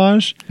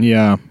camouflage.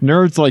 Yeah.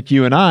 Nerds like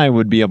you and I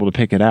would be able to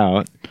pick it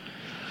out.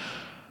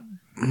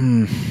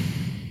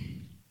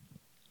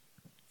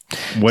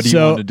 What do you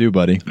want to do,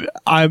 buddy?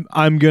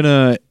 I'm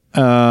gonna.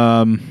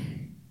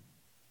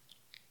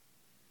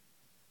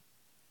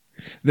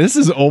 This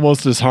is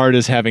almost as hard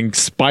as having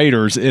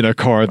spiders in a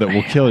car that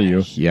will kill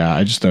you. Yeah,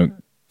 I just don't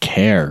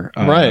care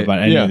right. about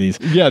any of these.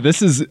 Yeah,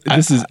 this is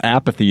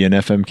apathy in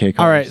FMK cars.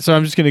 All right, so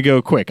I'm just gonna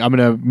go quick. I'm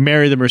gonna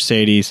marry the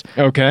Mercedes.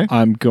 Okay.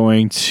 I'm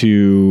going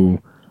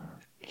to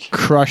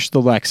crush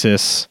the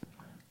Lexus.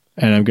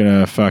 And I'm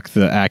gonna fuck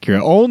the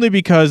Acura only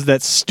because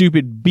that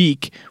stupid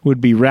beak would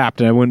be wrapped,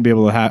 and I wouldn't be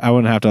able to. I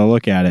wouldn't have to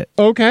look at it.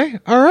 Okay,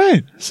 all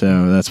right.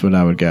 So that's what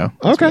I would go.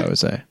 That's okay, what I would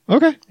say.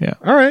 Okay, yeah.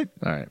 All right.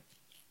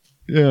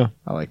 Yeah,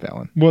 I like that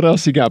one. What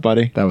else you got,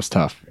 buddy? That was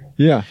tough.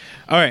 Yeah.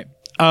 All right.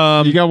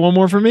 You got one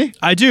more for me?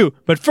 I do,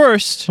 but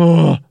first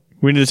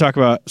we need to talk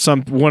about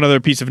one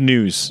other piece of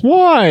news.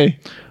 Why?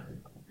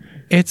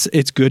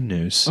 It's good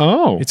news.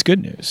 Oh, it's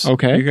good news.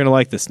 Okay, you're gonna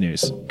like this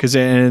news because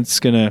it's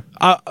gonna.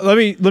 Let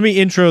me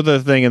intro the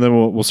thing and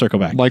then we'll circle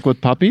back. Like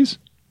with puppies?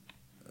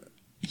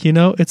 You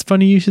know, it's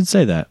funny you should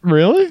say that.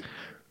 Really?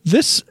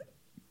 This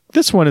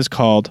one is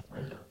called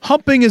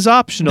 "Humping is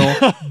Optional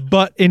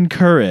but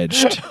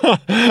Encouraged."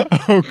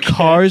 Okay.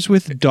 Cars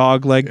with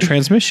dogleg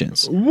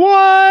transmissions.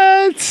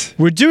 What?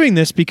 We're doing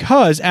this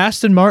because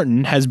Aston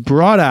Martin has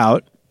brought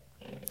out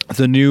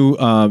the new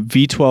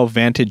V12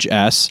 Vantage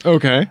S.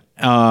 Okay.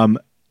 And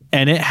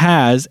it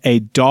has a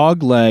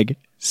dogleg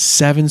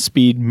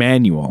 7-speed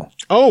manual.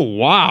 Oh,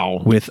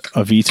 wow. With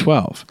a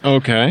V12.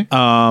 Okay.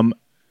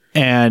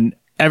 And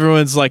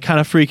everyone's like kind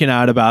of freaking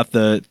out about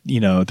the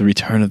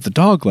return of the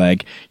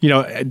dogleg.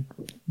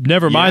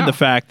 Never mind the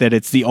fact that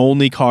it's the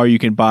only car you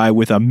can buy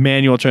with a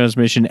manual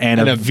transmission and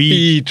a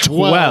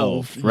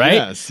V12,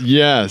 right?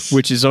 Yes.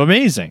 Which is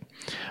amazing.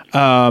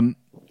 So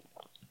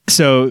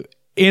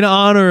in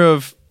honor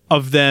of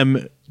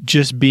them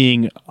just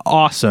being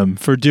awesome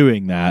for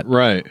doing that.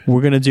 Right.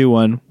 We're going to do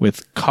one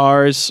with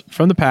cars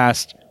from the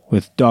past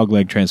with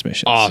dogleg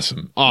transmissions.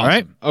 Awesome. All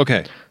right.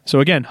 Okay. So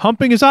again,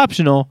 humping is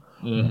optional,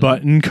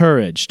 but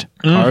encouraged.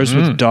 Cars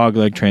with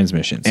dogleg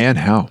transmissions. And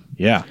how?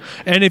 Yeah.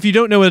 And if you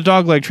don't know what a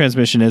dogleg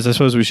transmission is, I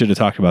suppose we should have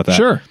talked about that.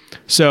 Sure.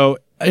 So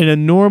in a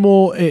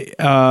normal H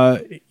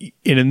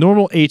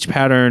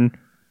pattern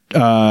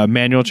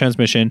manual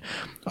transmission,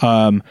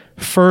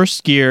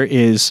 first gear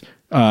is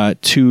up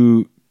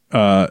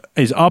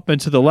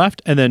and to the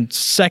left, and then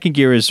second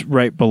gear is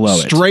right below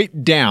it.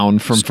 Straight down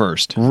from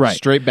first. Right.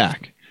 Straight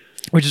back.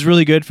 Which is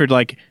really good for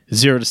like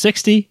 0 to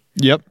 60.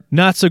 Yep.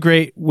 Not so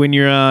great when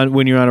you're on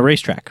a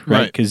racetrack,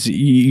 right? Because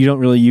you don't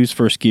really use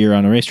first gear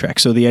on a racetrack.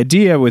 So the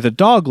idea with a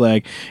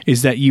dogleg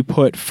is that you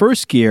put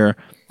first gear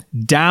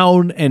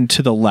down and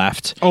to the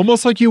left,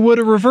 Almost like you would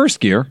a reverse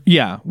gear.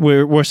 yeah.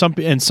 Where some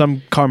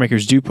car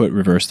makers do put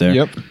reverse there.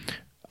 Yep.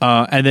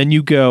 And then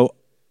you go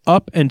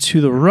up and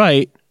to the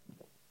right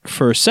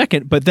for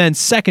second, but then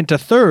second to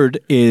third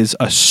is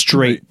a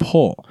straight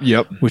pull.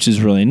 Yep. Which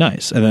is really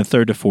nice, and then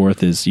third to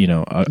fourth is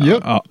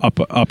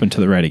up and to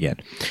the right again.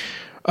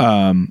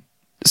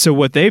 So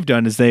what they've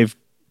done is they've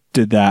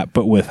did that,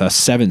 but with a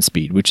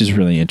 7-speed, which is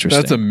really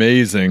interesting. That's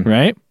amazing.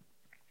 Right?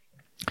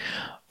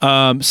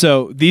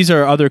 So these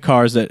are other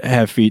cars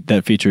that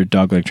feature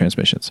dogleg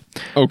transmissions.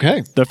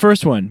 Okay. The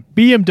first one,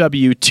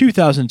 BMW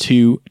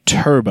 2002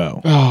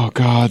 Turbo. Oh,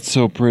 God,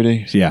 so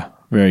pretty. Yeah,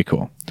 very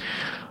cool.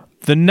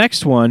 The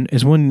next one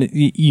is one that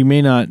you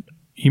may not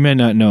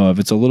know of.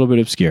 It's a little bit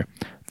obscure.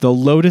 The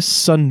Lotus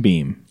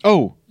Sunbeam.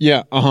 Oh,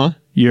 yeah. Uh-huh.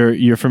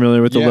 You're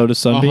familiar with the Lotus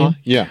Sunbeam? Uh-huh.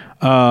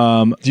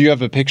 Yeah. Do you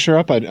have a picture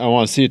up? I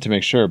want to see it to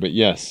make sure, but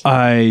yes.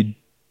 I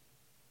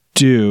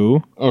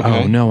do.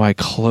 Okay. Oh, no,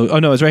 Oh,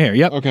 no, it's right here.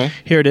 Yep. Okay.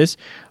 Here it is.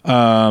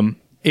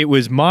 It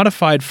was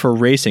modified for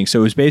racing.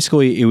 So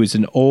it was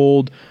an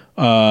old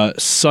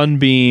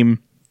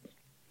Sunbeam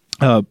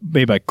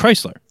made by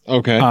Chrysler.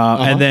 Okay.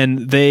 And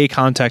then they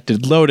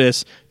contacted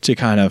Lotus to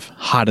kind of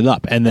hot it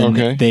up. And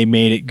then they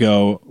made it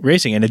go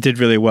racing. And it did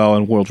really well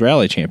in World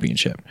Rally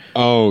Championship.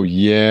 Oh,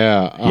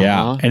 yeah. Uh-huh.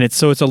 Yeah. And it's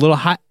a little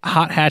hot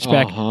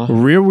hatchback,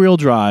 rear wheel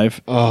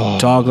drive,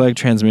 dogleg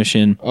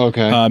transmission.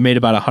 Okay. Made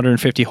about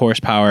 150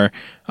 horsepower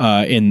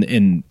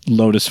in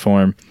Lotus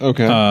form.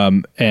 Okay.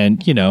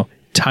 And,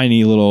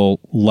 tiny little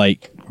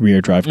light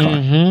rear drive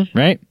car.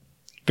 Right?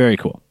 Very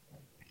cool.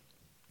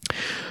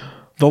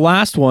 The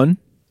last one,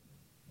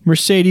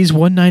 Mercedes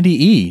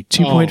 190E,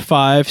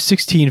 2.5,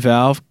 16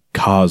 valve,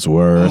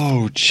 Cosworth.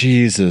 Oh,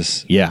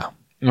 Jesus. Yeah.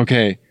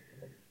 Okay.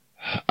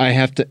 I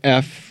have to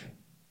F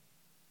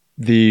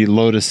the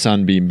Lotus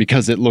Sunbeam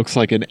because it looks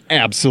like an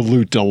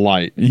absolute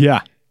delight.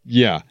 Yeah.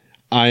 Yeah.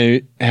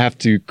 I have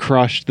to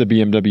crush the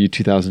BMW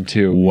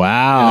 2002.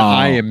 Wow. And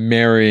I am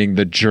marrying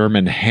the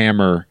German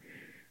Hammer.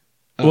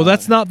 Well,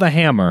 that's not the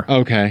Hammer.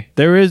 Okay.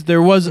 There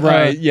was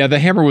right. Yeah, the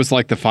Hammer was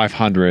like the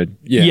 500.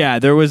 Yeah. Yeah,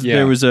 there was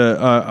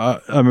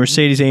a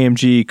Mercedes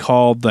AMG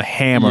called the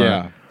Hammer.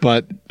 Yeah,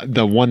 but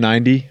the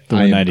 190,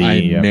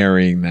 I'm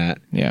marrying that.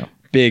 Yeah.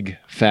 Big,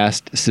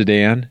 fast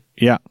sedan.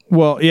 Yeah.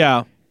 Well,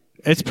 yeah.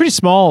 It's pretty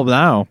small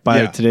now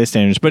by today's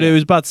standards, but it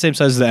was about the same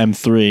size as the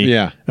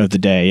M3 of the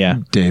day. Yeah.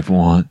 Dave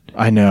Want.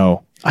 I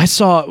know. We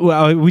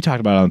talked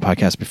about it on the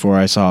podcast before.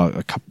 I saw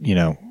a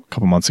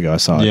couple months ago. I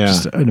saw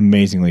just an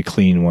amazingly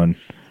clean one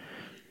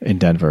in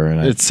Denver,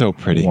 and it's so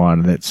pretty.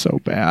 Wanted it so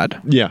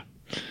bad. Yeah.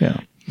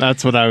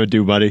 That's what I would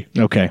do, buddy.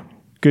 Okay.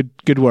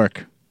 Good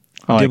work.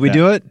 Did we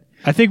do it?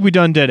 I think we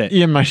done did it.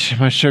 Yeah, my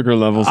sugar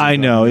levels. I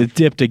know it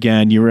dipped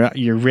again. You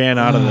ran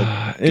out of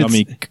the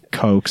gummy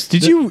Cokes.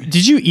 Did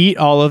you eat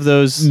all of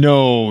those?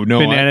 No.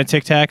 Banana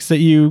Tic Tacs that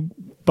you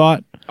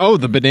bought. Oh,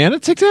 the banana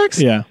Tic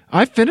Tacs? Yeah,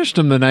 I finished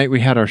them the night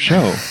we had our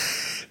show.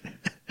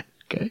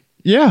 Okay.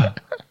 Yeah,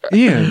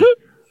 Ian.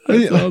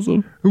 That's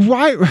awesome.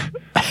 Why?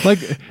 Like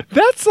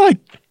that's like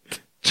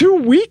 2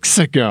 weeks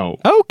ago.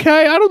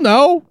 Okay, I don't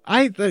know.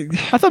 I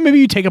thought maybe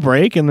you'd take a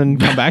break and then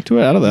come back to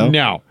it. I don't know.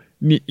 No.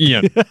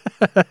 Ian.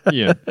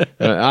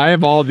 I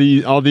have all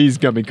these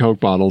gummy Coke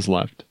bottles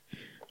left.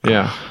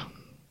 Yeah.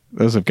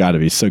 Those have got to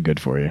be so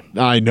good for you.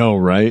 I know,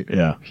 right?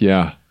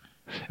 Yeah.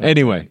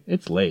 Anyway.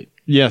 It's late.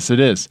 Yes, it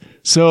is.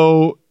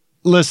 So,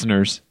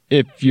 listeners,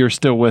 if you're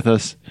still with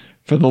us,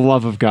 for the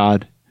love of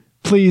God,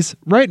 please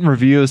write and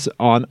review us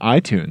on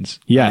iTunes.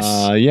 Yes.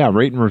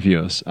 Rate and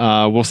review us.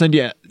 We'll send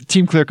you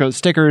Team Clearcoat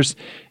stickers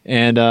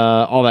and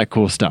all that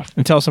cool stuff.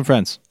 And tell some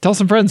friends. Tell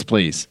some friends,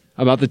 please,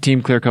 about the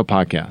Team Clearcoat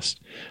podcast.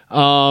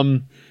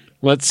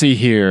 Let's see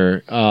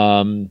here.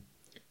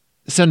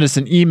 Send us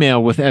an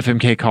email with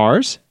FMK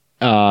Cars.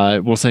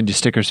 We'll send you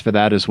stickers for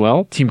that as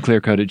well.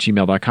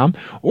 teamclearcoat@gmail.com.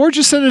 Or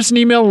just send us an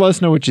email and let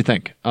us know what you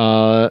think.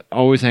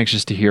 Always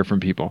anxious to hear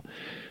from people.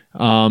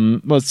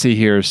 Let's see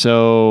here.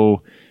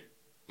 So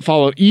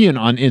follow Ian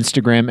on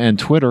Instagram and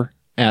Twitter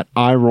at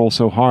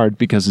 @IRollSoHard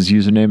because his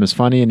username is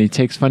funny and he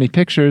takes funny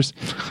pictures.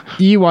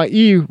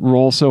 EYE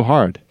Roll So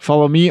Hard.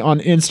 Follow me on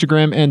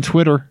Instagram and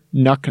Twitter.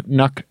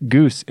 Nuck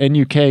Goose.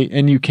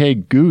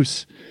 NUK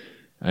Goose.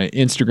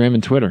 Instagram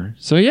and Twitter.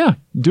 So yeah,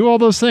 do all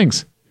those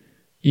things.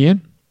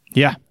 Ian,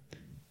 Yeah.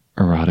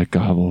 Erotic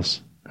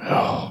gobbles.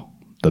 Oh,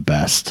 the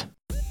best.